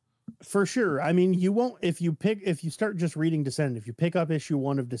series. For sure. I mean, you won't, if you start just reading Descendant, if you pick up issue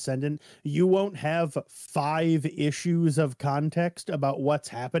 1 of Descendant, you won't have 5 issues of context about what's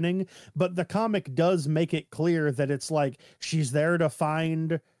happening, but the comic does make it clear that it's like, she's there to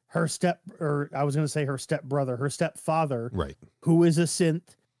find her stepfather, right, who is a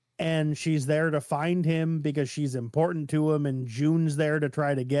synth, and she's there to find him because she's important to him, and June's there to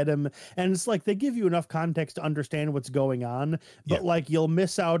try to get him. And it's like, they give you enough context to understand what's going on, but like, you'll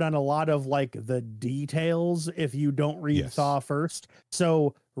miss out on a lot of like the details if you don't read Thaw first.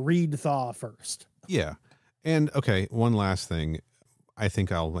 So read Thaw first. Yeah. And okay, one last thing. I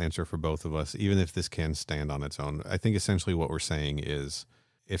think I'll answer for both of us, even if this can stand on its own. I think essentially what we're saying is,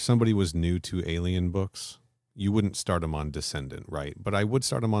 if somebody was new to Alien books, you wouldn't start them on Descendant, right? But I would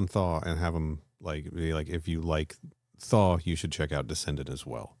start them on Thaw and have them be like, if you like Thaw, you should check out Descendant as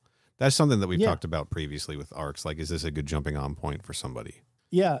well. That's something that we've talked about previously with arcs. Like, is this a good jumping on point for somebody?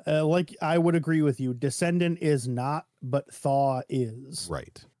 Yeah, like, I would agree with you. Descendant is not, but Thaw is.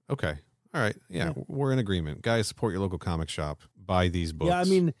 Right. Okay. All right. Yeah, we're in agreement. Guys, support your local comic shop. Buy these books. Yeah, I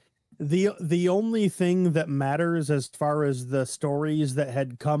mean, the only thing that matters as far as the stories that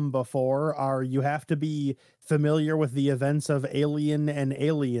had come before are, you have to be familiar with the events of Alien and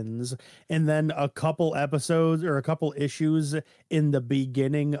Aliens, and then a couple episodes or a couple issues in the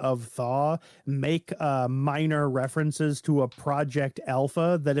beginning of Thaw make minor references to a Project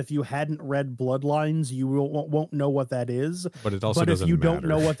Alpha that if you hadn't read Bloodlines, you won't know what that is. But it also if you don't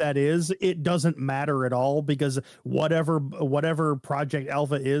know what that is, it doesn't matter at all, because whatever Project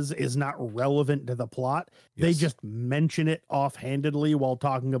Alpha is is not relevant to the plot. Yes. They just mention it offhandedly while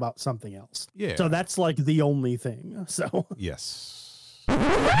talking about something else. Yeah. So that's like the only thing. So yes.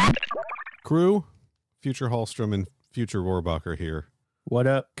 Crew, future Hallstrom and future Rohrbacher here. what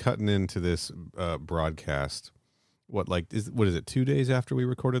up? Cutting into this broadcast. What is it, 2 days after we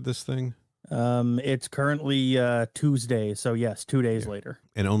recorded this thing? It's currently Tuesday, so yes, 2 days later.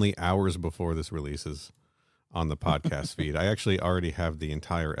 And only hours before this releases on the podcast feed. I actually already have the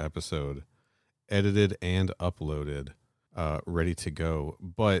entire episode edited and uploaded, ready to go.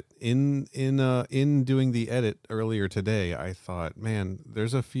 But in doing the edit earlier today, I thought, man,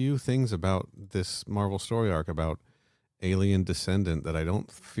 there's a few things about this Marvel story arc about Alien Descendant that I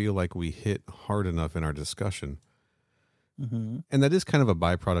don't feel like we hit hard enough in our discussion. Mm-hmm. And that is kind of a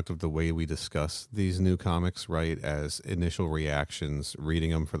byproduct of the way we discuss these new comics, right? As initial reactions,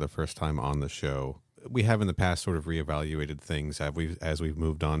 reading them for the first time on the show. We have in the past sort of reevaluated things as we've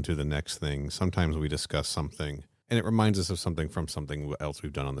moved on to the next thing. Sometimes we discuss something and it reminds us of something from something else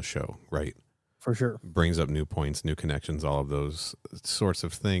we've done on the show, right? For sure. Brings up new points, new connections, all of those sorts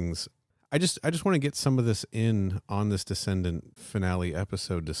of things. I just want to get some of this in on this Descendant finale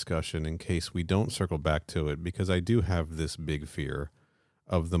episode discussion in case we don't circle back to it, because I do have this big fear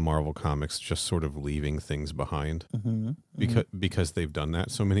of the Marvel comics just sort of leaving things behind, because they've done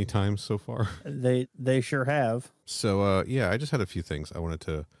that so many times so far. They sure have. So yeah, I just had a few things I wanted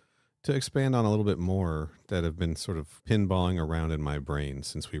to expand on a little bit more that have been sort of pinballing around in my brain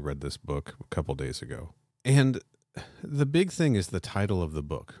since we read this book a couple days ago. And the big thing is the title of the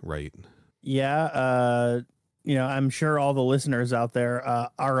book, right? Yeah, I'm sure all the listeners out there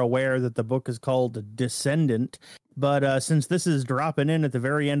are aware that the book is called Descendant, but since this is dropping in at the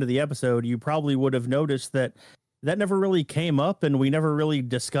very end of the episode, you probably would have noticed that never really came up, and we never really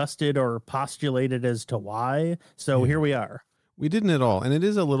discussed it or postulated as to why. So here we are. We didn't at all, and it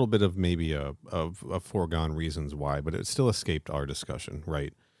is a little bit of maybe a foregone reasons why, but it still escaped our discussion,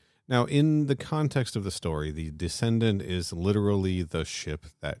 right? Now, in the context of the story, the Descendant is literally the ship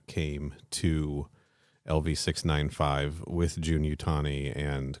that came to LV-695 with Jun Yutani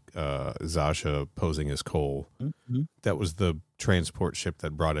and Zasha posing as Cole. Mm-hmm. That was the transport ship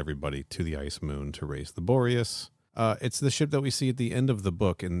that brought everybody to the Ice Moon to raise the Boreas. It's the ship that we see at the end of the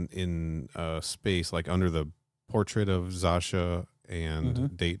book in space, like under the portrait of Zasha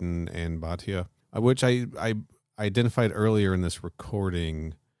and Dayton and Bhatia, which I identified earlier in this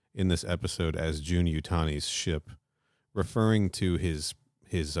recording, in this episode, as Jun Yutani's ship, referring to his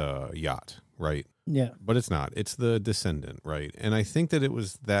yacht, right? Yeah. But it's not. It's the Descendant, right? And I think that it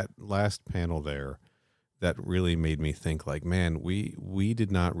was that last panel there that really made me think, like, man, we did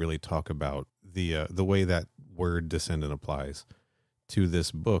not really talk about the way that word Descendant applies to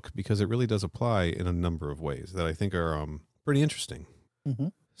this book, because it really does apply in a number of ways that I think are pretty interesting. Mm-hmm.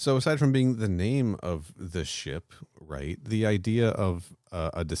 So aside from being the name of the ship, right, the idea of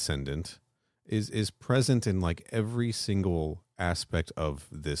a descendant is present in like every single aspect of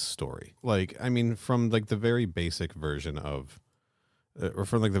this story. Like, I mean, from like the very basic version of, or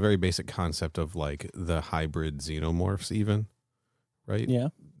from like the very basic concept of like the hybrid xenomorphs even, right? Yeah.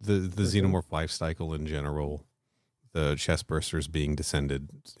 The xenomorph life cycle in general, the chest bursters being descended,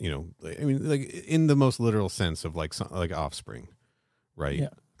 I mean, like in the most literal sense of like offspring, right? Yeah.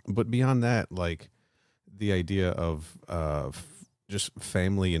 But beyond that, like the idea of just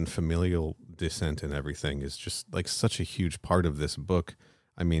family and familial descent and everything is just like such a huge part of this book.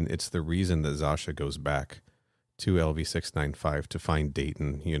 I mean, it's the reason that Zasha goes back to LV-695 to find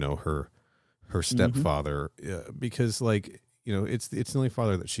Dayton, her stepfather, because like, it's the only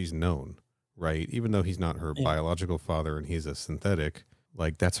father that she's known, right? Even though he's not her biological father and he's a synthetic,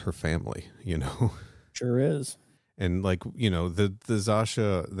 like that's her family, Sure is. And like, the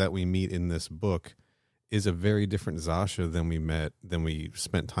Zasha that we meet in this book is a very different Zasha than we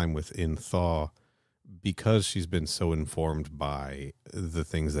spent time with in Thaw, because she's been so informed by the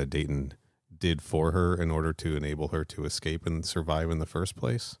things that Dayton did for her in order to enable her to escape and survive in the first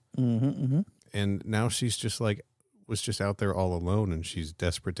place. Mm-hmm, mm-hmm. And now she's just like, was just out there all alone, and she's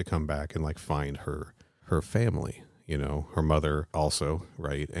desperate to come back and like find her family. Her mother also,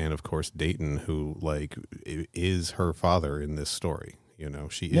 right? And of course, Dayton, who like is her father in this story.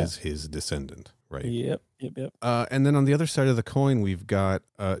 She is his descendant, right? Yep. And then on the other side of the coin, we've got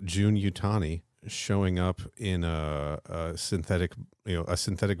Jun Yutani showing up in a synthetic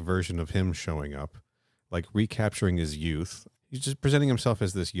version of him showing up, like recapturing his youth. He's just presenting himself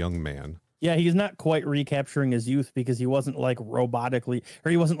as this young man Yeah, he's not quite recapturing his youth because he wasn't like robotically,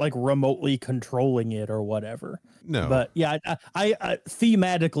 or he wasn't like remotely controlling it or whatever. No. But yeah, I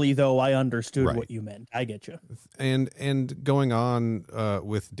thematically though, I understood Right. what you meant. I get you. And going on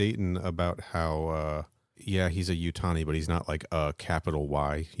with Dayton about how yeah, he's a Yutani, but he's not like a capital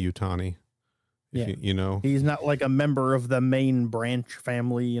Y Yutani. Yeah. You know, He's not like a member of the main branch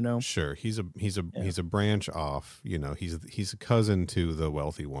family, you know. sure, he's a branch off. You know, he's a cousin to the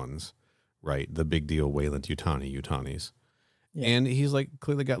wealthy ones, right? The big deal Wayland Yutanis. Yeah. And he's like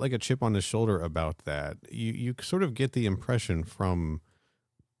clearly got like a chip on his shoulder about that. You sort of get the impression from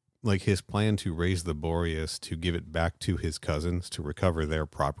like his plan to raise the Boreas to give it back to his cousins to recover their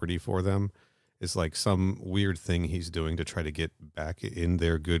property for them is like some weird thing he's doing to try to get back in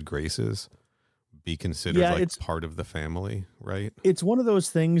their good graces, be considered like part of the family, right? It's one of those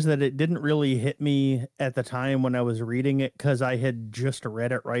things that it didn't really hit me at the time when I was reading it because I had just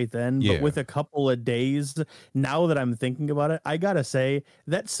read it right then. Yeah. But with a couple of days, now that I'm thinking about it, I gotta say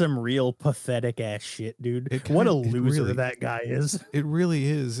that's some real pathetic ass shit, dude. What a loser that guy is. It really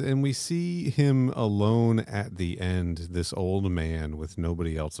is. And we see him alone at the end, this old man with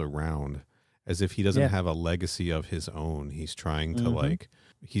nobody else around, as if he doesn't have a legacy of his own. He's trying to like,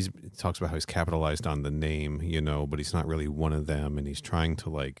 he talks about how he's capitalized on the name, you know, but he's not really one of them, and he's trying to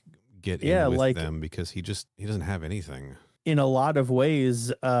like get in with like, them because he doesn't have anything. In a lot of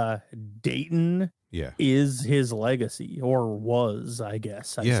ways, Dayton is his legacy, or was, I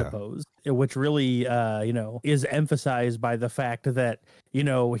guess, I suppose, which really, you know, is emphasized by the fact that, you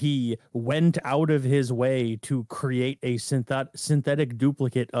know, he went out of his way to create a synthetic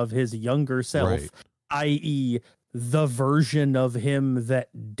duplicate of his younger self, i.e., the version of him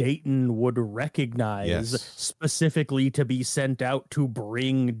that Dayton would recognize, specifically to be sent out to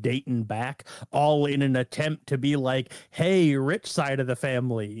bring Dayton back, all in an attempt to be like, hey, rich side of the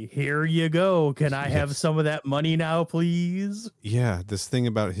family, here you go. Can I have some of that money now, please? Yeah, this thing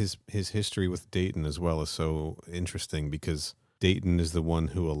about his history with Dayton as well is so interesting because Dayton is the one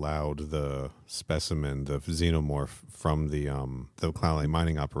who allowed the specimen, the xenomorph from the Clowney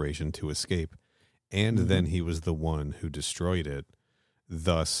mining operation to escape. And then he was the one who destroyed it,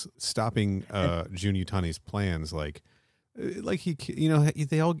 thus stopping Jun Yutani's plans. Like he, you know,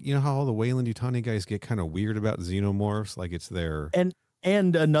 they all, you know, how all the Wayland Yutani guys get kind of weird about xenomorphs, like it's their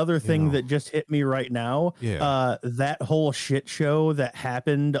And another thing that just hit me right now, that whole shit show that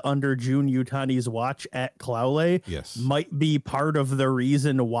happened under Jun Yutani's watch at Clowney might be part of the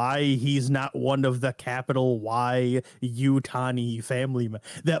reason why he's not one of the capital Y Yutani family.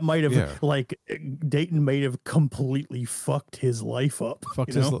 That might have, like, Dayton might have completely fucked his life up.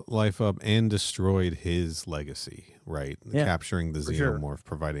 Fucked his life up and destroyed his legacy, right? Capturing the xenomorph,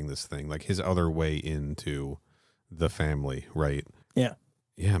 providing this thing, like his other way into the family, right?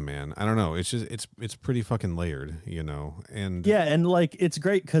 Yeah, man. I don't know. It's just it's pretty fucking layered, you know. And and like it's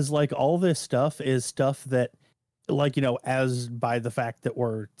great because like all this stuff is stuff that, like, you know, as by the fact that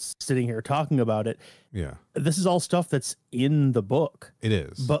we're sitting here talking about it, this is all stuff that's in the book. It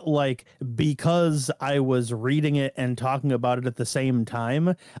is. But like, because I was reading it and talking about it at the same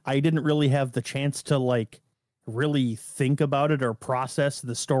time, I didn't really have the chance to like really think about it or process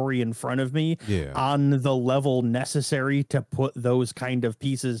the story in front of me on the level necessary to put those kind of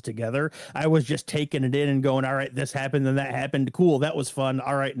pieces together. I was just taking it in and going, all right, this happened and that happened. Cool. That was fun.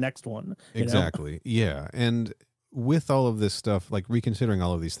 All right, next one. Exactly. Yeah. And with all of this stuff, like reconsidering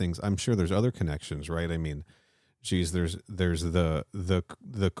all of these things, I'm sure there's other connections, right? I mean, geez, there's the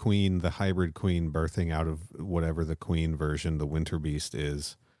queen, the hybrid queen birthing out of whatever the queen version, the winter beast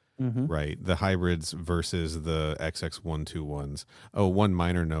is. Right. The hybrids versus the XX121s. Oh, one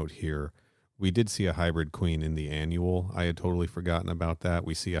minor note here. We did see a hybrid queen in the annual. I had totally forgotten about that.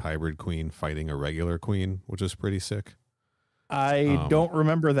 We see a hybrid queen fighting a regular queen, which is pretty sick. I don't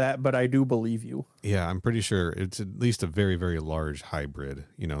remember that, but I do believe you. Yeah, I'm pretty sure it's at least a very, very large hybrid.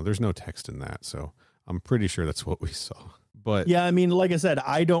 You know, there's no text in that, so I'm pretty sure that's what we saw. But yeah, I mean, like I said,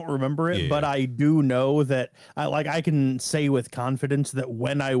 I don't remember it, but I do know that I can say with confidence that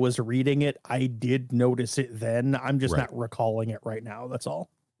when I was reading it, I did notice it then. I'm just not recalling it right now. That's all.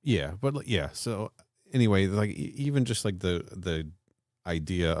 Yeah. But so anyway, like even just like the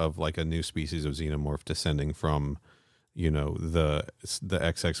idea of like a new species of xenomorph descending from, you know, the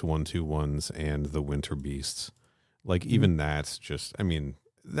XX121s and the winter beasts, like even that's just, I mean,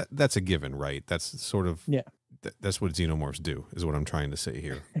 that's a given, right? That's sort of, that's what xenomorphs do, is what I'm trying to say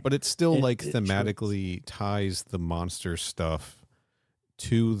here. But it's still like thematically ties the monster stuff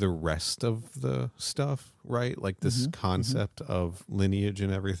to the rest of the stuff, right? Like this concept of lineage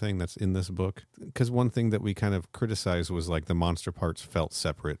and everything that's in this book. Because one thing that we kind of criticized was like the monster parts felt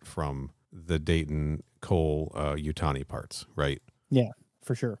separate from the Dayton, Cole, Yutani parts, right? Yeah,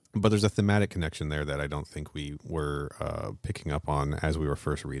 for sure. But there's a thematic connection there that I don't think we were picking up on as we were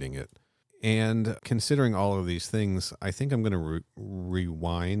first reading it. And considering all of these things, I think I'm going to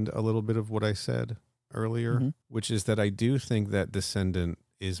rewind a little bit of what I said earlier, which is that I do think that Descendant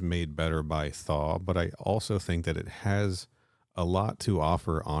is made better by Thaw, but I also think that it has a lot to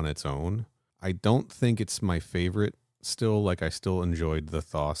offer on its own. I don't think it's my favorite still. Like, I still enjoyed the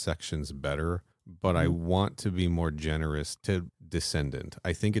Thaw sections better, but I want to be more generous to Descendant.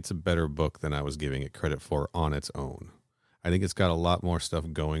 I think it's a better book than I was giving it credit for on its own. I think it's got a lot more stuff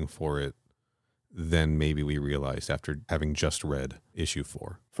going for it than maybe we realized after having just read issue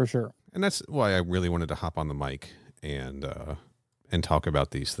 4. For sure. And that's why I really wanted to hop on the mic and talk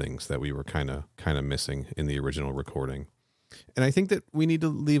about these things that we were kind of missing in the original recording. And I think that we need to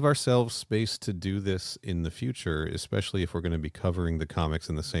leave ourselves space to do this in the future, especially if we're going to be covering the comics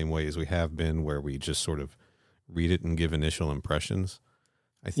in the same way as we have been, where we just sort of read it and give initial impressions.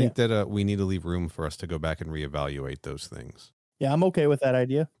 I think that we need to leave room for us to go back and reevaluate those things. Yeah, I'm okay with that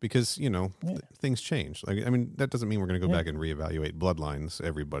idea. Because, things change. Like, I mean, that doesn't mean we're going to go back and reevaluate Bloodlines,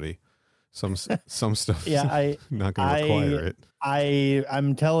 everybody. Some stuff not going to require it.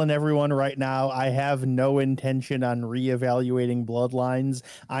 I'm telling everyone right now, I have no intention on reevaluating Bloodlines.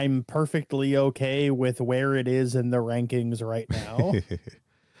 I'm perfectly okay with where it is in the rankings right now.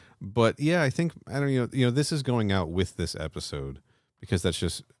 But yeah, I think, I don't know, this is going out with this episode because that's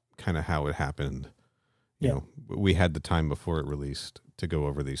just kind of how it happened. You know, we had the time before it released to go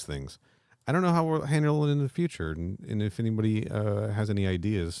over these things. I don't know how we'll handle it in the future. And if anybody has any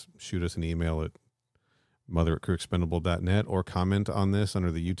ideas, shoot us an email at mother@crewexpendable.net or comment on this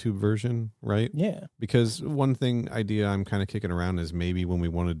under the YouTube version, right? Yeah. Because one idea I'm kind of kicking around is maybe when we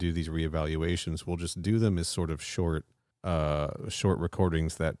want to do these reevaluations, we'll just do them as sort of short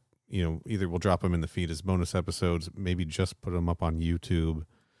recordings that, either we'll drop them in the feed as bonus episodes, maybe just put them up on YouTube,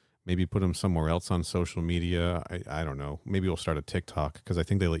 maybe put them somewhere else on social media. I don't know. Maybe we'll start a TikTok because I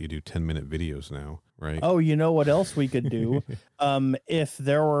think they let you do 10-minute videos now, right? Oh, you know what else we could do? If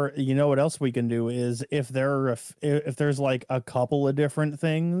there were, what else we can do is if there's like a couple of different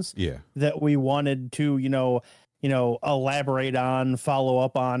things that we wanted to, elaborate on, follow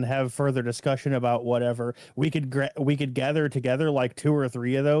up on, have further discussion about whatever, we could gather together like 2 or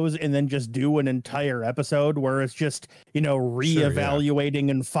 3 of those and then just do an entire episode where it's just, reevaluating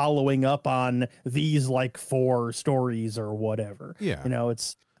and following up on these like 4 stories or whatever. Yeah.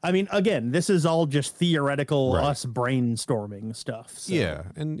 Again, this is all just theoretical, us brainstorming stuff. So. Yeah,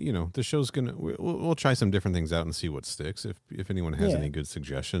 and the show's we'll try some different things out and see what sticks. If anyone has any good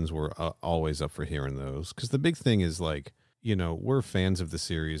suggestions, we're always up for hearing those. Because the big thing is we're fans of the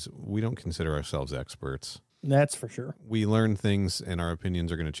series. We don't consider ourselves experts. That's for sure. We learn things, and our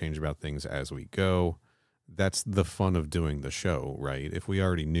opinions are going to change about things as we go. That's the fun of doing the show, right? If we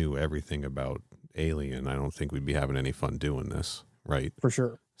already knew everything about Alien, I don't think we'd be having any fun doing this, right? For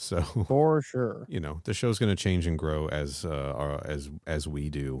sure. So for sure, the show's going to change and grow as we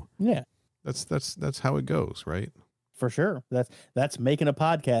do. Yeah, that's how it goes, right? For sure. That's making a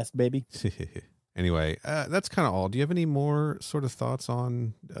podcast, baby. Anyway, that's kind of all. Do you have any more sort of thoughts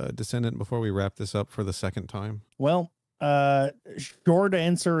on Descendant before we wrap this up for the second time? Well, short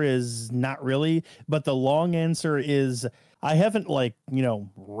answer is not really, but the long answer is I haven't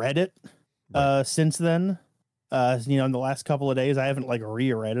read it since then. In the last couple of days, I haven't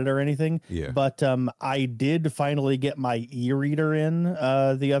reread it or anything. Yeah. But I did finally get my e-reader in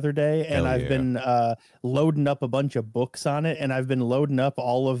the other day, and I've been loading up a bunch of books on it, and I've been loading up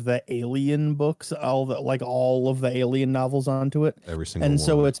all of the Alien books, all of the Alien novels onto it. Every single one. And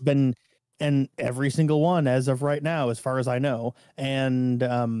so it's been, and every single one as of right now, as far as I know. And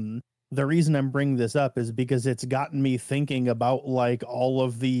the reason I'm bringing this up is because it's gotten me thinking about all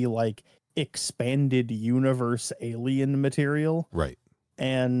of the expanded universe Alien material, right?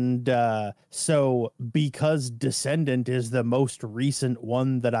 And so because Descendant is the most recent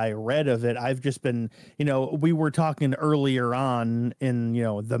one that I read of it, I've just been, we were talking earlier on in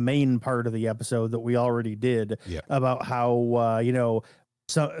the main part of the episode that we already did about how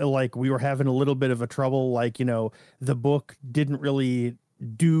so we were having a little bit of a trouble, the book didn't really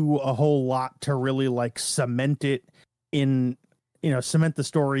do a whole lot to really cement it in cement the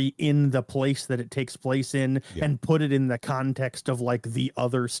story in the place that it takes place in and put it in the context of the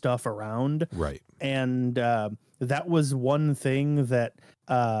other stuff around. Right. And that was one thing that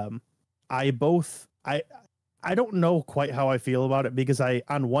I don't know quite how I feel about it, because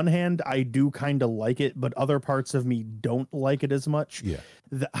on one hand, I do kind of like it, but other parts of me don't like it as much. Yeah.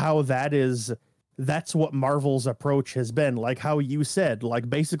 How that is that's what Marvel's approach has been. Like how you said, like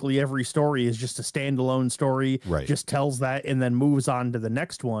basically every story is just a standalone story, Right. just tells that and then moves on to the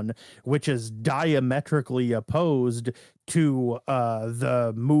next one, which is diametrically opposed to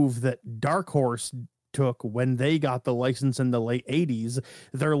the move that Dark Horse took when they got the license in the late 80s.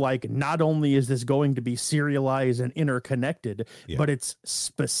 They're like, not only is this going to be serialized and interconnected, but it's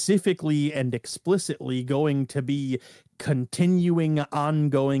specifically and explicitly going to be continuing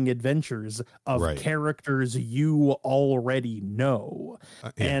ongoing adventures of characters you already know.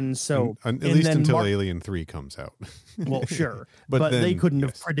 And so at least until Alien 3 comes out. Well, sure. but then, they couldn't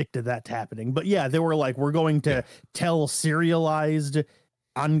have predicted that happening. But yeah, they were like, we're going to tell serialized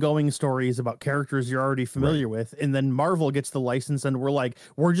ongoing stories about characters you're already familiar with, and then Marvel gets the license and we're like,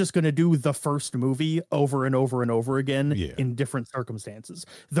 we're just going to do the first movie over and over and over again in different circumstances.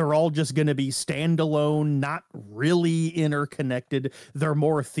 They're all just going to be standalone, not really interconnected. They're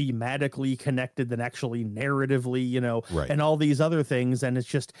more thematically connected than actually narratively, you know, and all these other things. And it's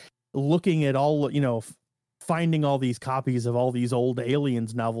just looking at all, you know, finding all these copies of all these old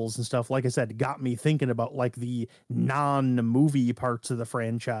Aliens novels and stuff, like I said, got me thinking about like the non-movie parts of the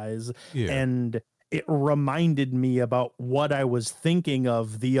franchise. And it reminded me about what I was thinking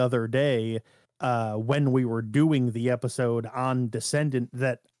of the other day when we were doing the episode on Descendant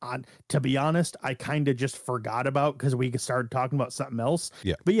that, to be honest, I kind of just forgot about because we started talking about something else.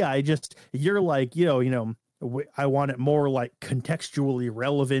 But yeah, you're like, you know, I want it more like contextually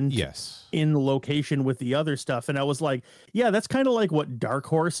relevant in location with the other stuff. And I was like, yeah, that's kind of like what Dark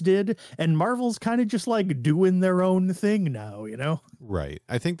Horse did. And Marvel's kind of just like doing their own thing now, you know? Right.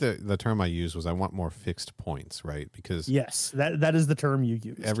 I think the term I used was I want more fixed points, right? Because yes, that is the term you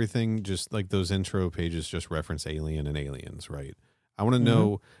used. Everything just like those intro pages just reference Alien and Aliens, right? I want to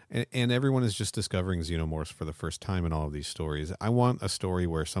know, and everyone is just discovering Xenomorphs for the first time in all of these stories. I want a story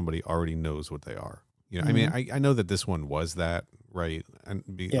where somebody already knows what they are. You know, I mean, I know that this one was that, right? And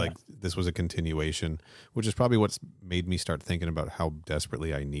like this was a continuation, which is probably what's made me start thinking about how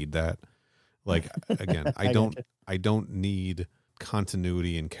desperately I need that. Like, again, I don't need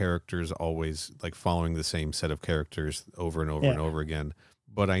continuity and characters always like following the same set of characters over and over and over again.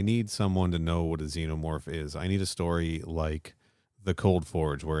 But I need someone to know what a xenomorph is. I need a story like the Cold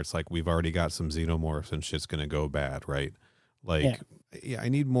Forge, where it's like we've already got some xenomorphs and shit's gonna go bad, right? Like, I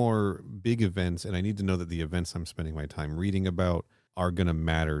need more big events, and I need to know that the events I'm spending my time reading about are going to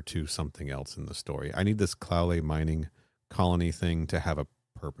matter to something else in the story. I need this Cloulé mining colony thing to have a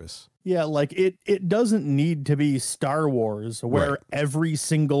purpose. Yeah, like it doesn't need to be Star Wars where every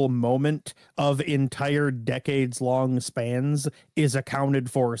single moment of entire decades long spans is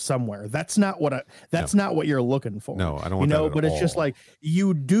accounted for somewhere. That's not what not what you're looking for. No, I don't want that at but all. It's just like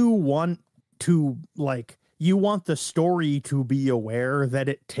you do want to like you want the story to be aware that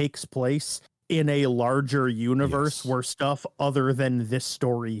it takes place in a larger universe where stuff other than this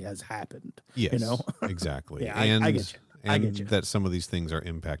story has happened. Yes, you know? Exactly. I get you. And that some of these things are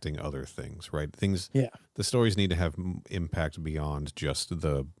impacting other things, right? The stories need to have impact beyond just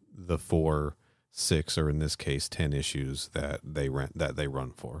the 4, 6, or in this case 10 issues that they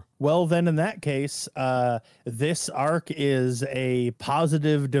run for. Well, then in that case, this arc is a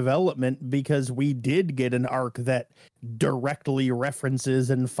positive development because we did get an arc that directly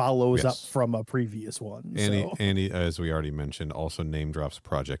references and follows up from a previous one. And he, as we already mentioned, also name drops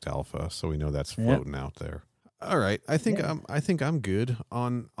Project Alpha, so we know that's floating out there. All right, I think I'm good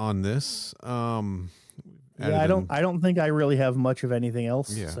on this. I don't think I really have much of anything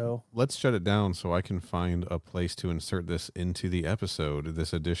else. Yeah. So let's shut it down so I can find a place to insert this into the episode.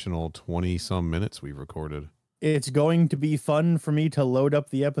 This additional 20-some minutes we've recorded. It's going to be fun for me to load up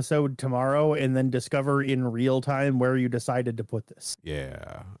the episode tomorrow and then discover in real time where you decided to put this.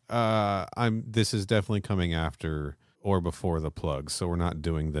 Yeah. This is definitely coming after or before the plugs, so we're not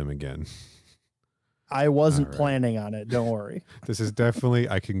doing them again. I wasn't planning on it. Don't worry. This is definitely,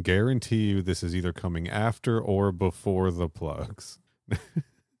 I can guarantee you this is either coming after or before the plugs.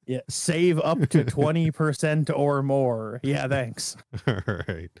 Yeah. Save up to 20% or more. Yeah. Thanks. All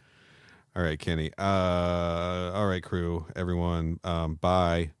right, Kenny. All right, crew, everyone.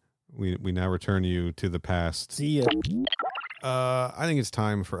 Bye. We now return you to the past. See ya. I think it's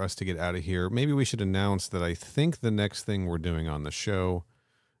time for us to get out of here. Maybe we should announce that I think the next thing we're doing on the show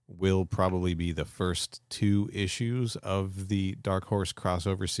will probably be the first 2 issues of the Dark Horse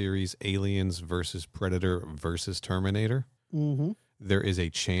crossover series, Aliens versus Predator versus Terminator. Mm-hmm. There is a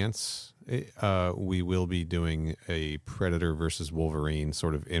chance we will be doing a Predator versus Wolverine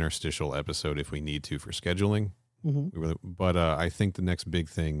sort of interstitial episode if we need to for scheduling. Mm-hmm. But I think the next big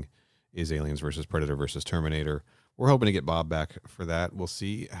thing is Aliens versus Predator versus Terminator. We're hoping to get Bob back for that. We'll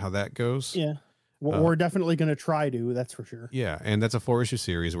see how that goes. Yeah. We're definitely going to try to, that's for sure. Yeah, and that's a 4-issue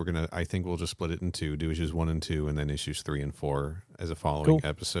series. I think we'll just split it in two, do issues 1 and 2, and then issues 3 and 4 as a following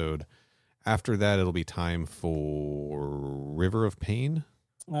episode. After that, it'll be time for River of Pain.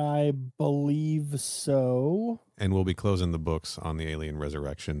 I believe so. And we'll be closing the books on the Alien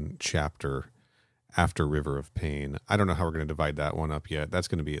Resurrection chapter after River of Pain. I don't know how we're going to divide that one up yet. That's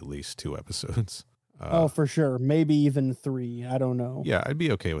going to be at least 2 episodes. For sure. Maybe even 3. I don't know. Yeah, I'd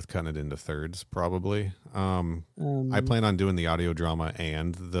be okay with cutting it into thirds, probably. I plan on doing the audio drama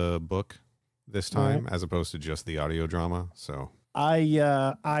and the book this time, as opposed to just the audio drama. So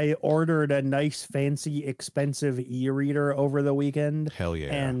I ordered a nice, fancy, expensive e-reader over the weekend. Hell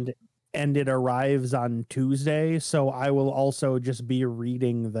yeah. And it arrives on Tuesday, so I will also just be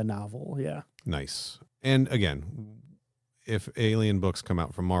reading the novel. Yeah. Nice. And again, if Alien books come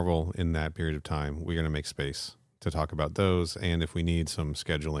out from Marvel in that period of time, we're going to make space to talk about those. And if we need some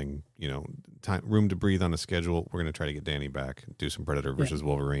scheduling, time, room to breathe on a schedule, we're going to try to get Danny back, do some Predator versus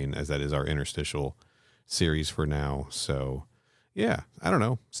Wolverine, as that is our interstitial series for now. So yeah, I don't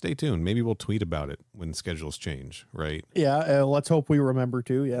know. Stay tuned. Maybe we'll tweet about it when schedules change, right? Yeah, let's hope we remember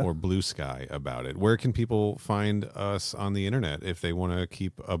to, yeah. Or Blue Sky about it. Where can people find us on the internet if they want to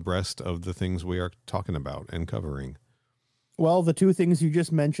keep abreast of the things we are talking about and covering? Well, the 2 things you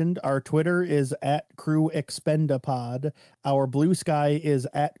just mentioned, our Twitter is @CrewExpendapod. Our Blue Sky is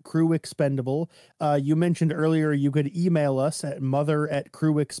 @CrewExpendable. You mentioned earlier you could email us at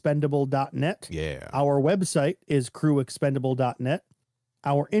mother@crewexpendable.net. Yeah. Our website is crewexpendable.net.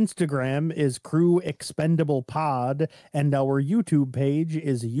 Our Instagram is crewexpendablepod. And our YouTube page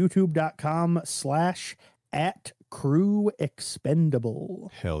is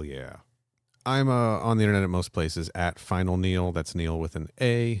youtube.com/@crewexpendable. Hell yeah. I'm on the internet at most places at Final Neil. That's Neil with an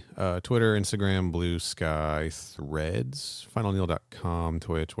A. Twitter, Instagram, Blue Sky, Threads, finalneil.com,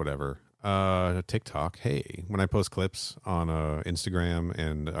 Twitch, whatever. TikTok. Hey, when I post clips on Instagram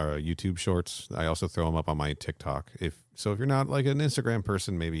and YouTube shorts, I also throw them up on my TikTok. If you're not like an Instagram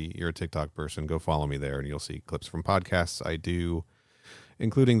person, maybe you're a TikTok person, go follow me there and you'll see clips from podcasts I do,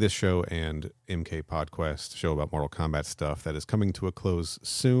 including this show and MK PodQuest, show about Mortal Kombat stuff that is coming to a close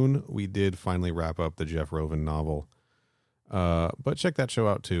soon. We did finally wrap up the Jeff Roven novel. But check that show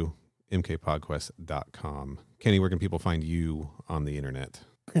out too, mkpodquest.com. Kenny, where can people find you on the internet?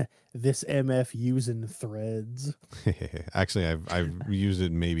 This MF using Threads. Actually, I've used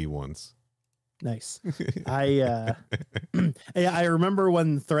it maybe once. Nice. I remember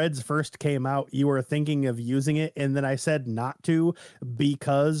when Threads first came out, you were thinking of using it, and then I said not to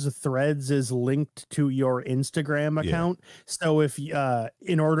because Threads is linked to your Instagram account. Yeah. So if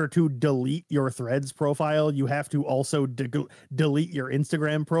in order to delete your Threads profile, you have to also delete your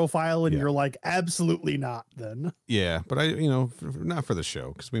Instagram profile, and you're like, absolutely not. Then but I, not for the show,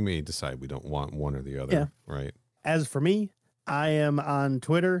 because we may decide we don't want one or the other, right? As for me, I am on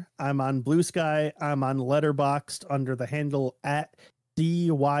Twitter. I'm on Blue Sky. I'm on Letterboxd under the handle @CYHOBBEZ.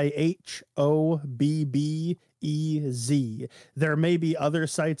 There may be other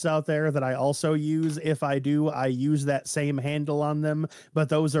sites out there that I also use. If I do, I use that same handle on them, but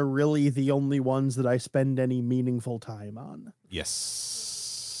those are really the only ones that I spend any meaningful time on.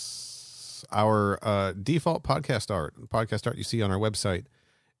 Yes. Our default podcast art you see on our website,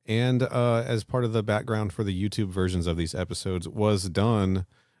 and as part of the background for the YouTube versions of these episodes, was done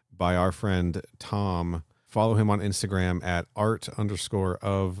by our friend Tom. Follow him on Instagram at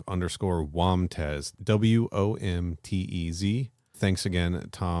art_of_Womtez, WOMTEZ. Thanks again,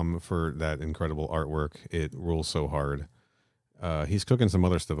 Tom, for that incredible artwork. It rules so hard. He's cooking some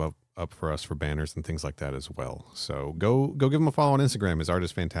other stuff up for us for banners and things like that as well. So go give him a follow on Instagram. His art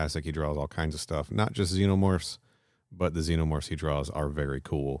is fantastic. He draws all kinds of stuff, not just xenomorphs, but the xenomorphs he draws are very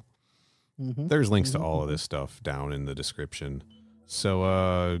cool. Mm-hmm. There's links to all of this stuff down in the description.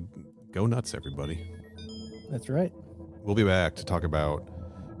 So go nuts, everybody. That's right. We'll be back to talk about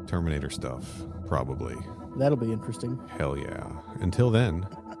Terminator stuff, probably. That'll be interesting. Hell yeah. Until then,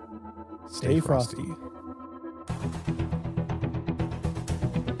 stay frosty.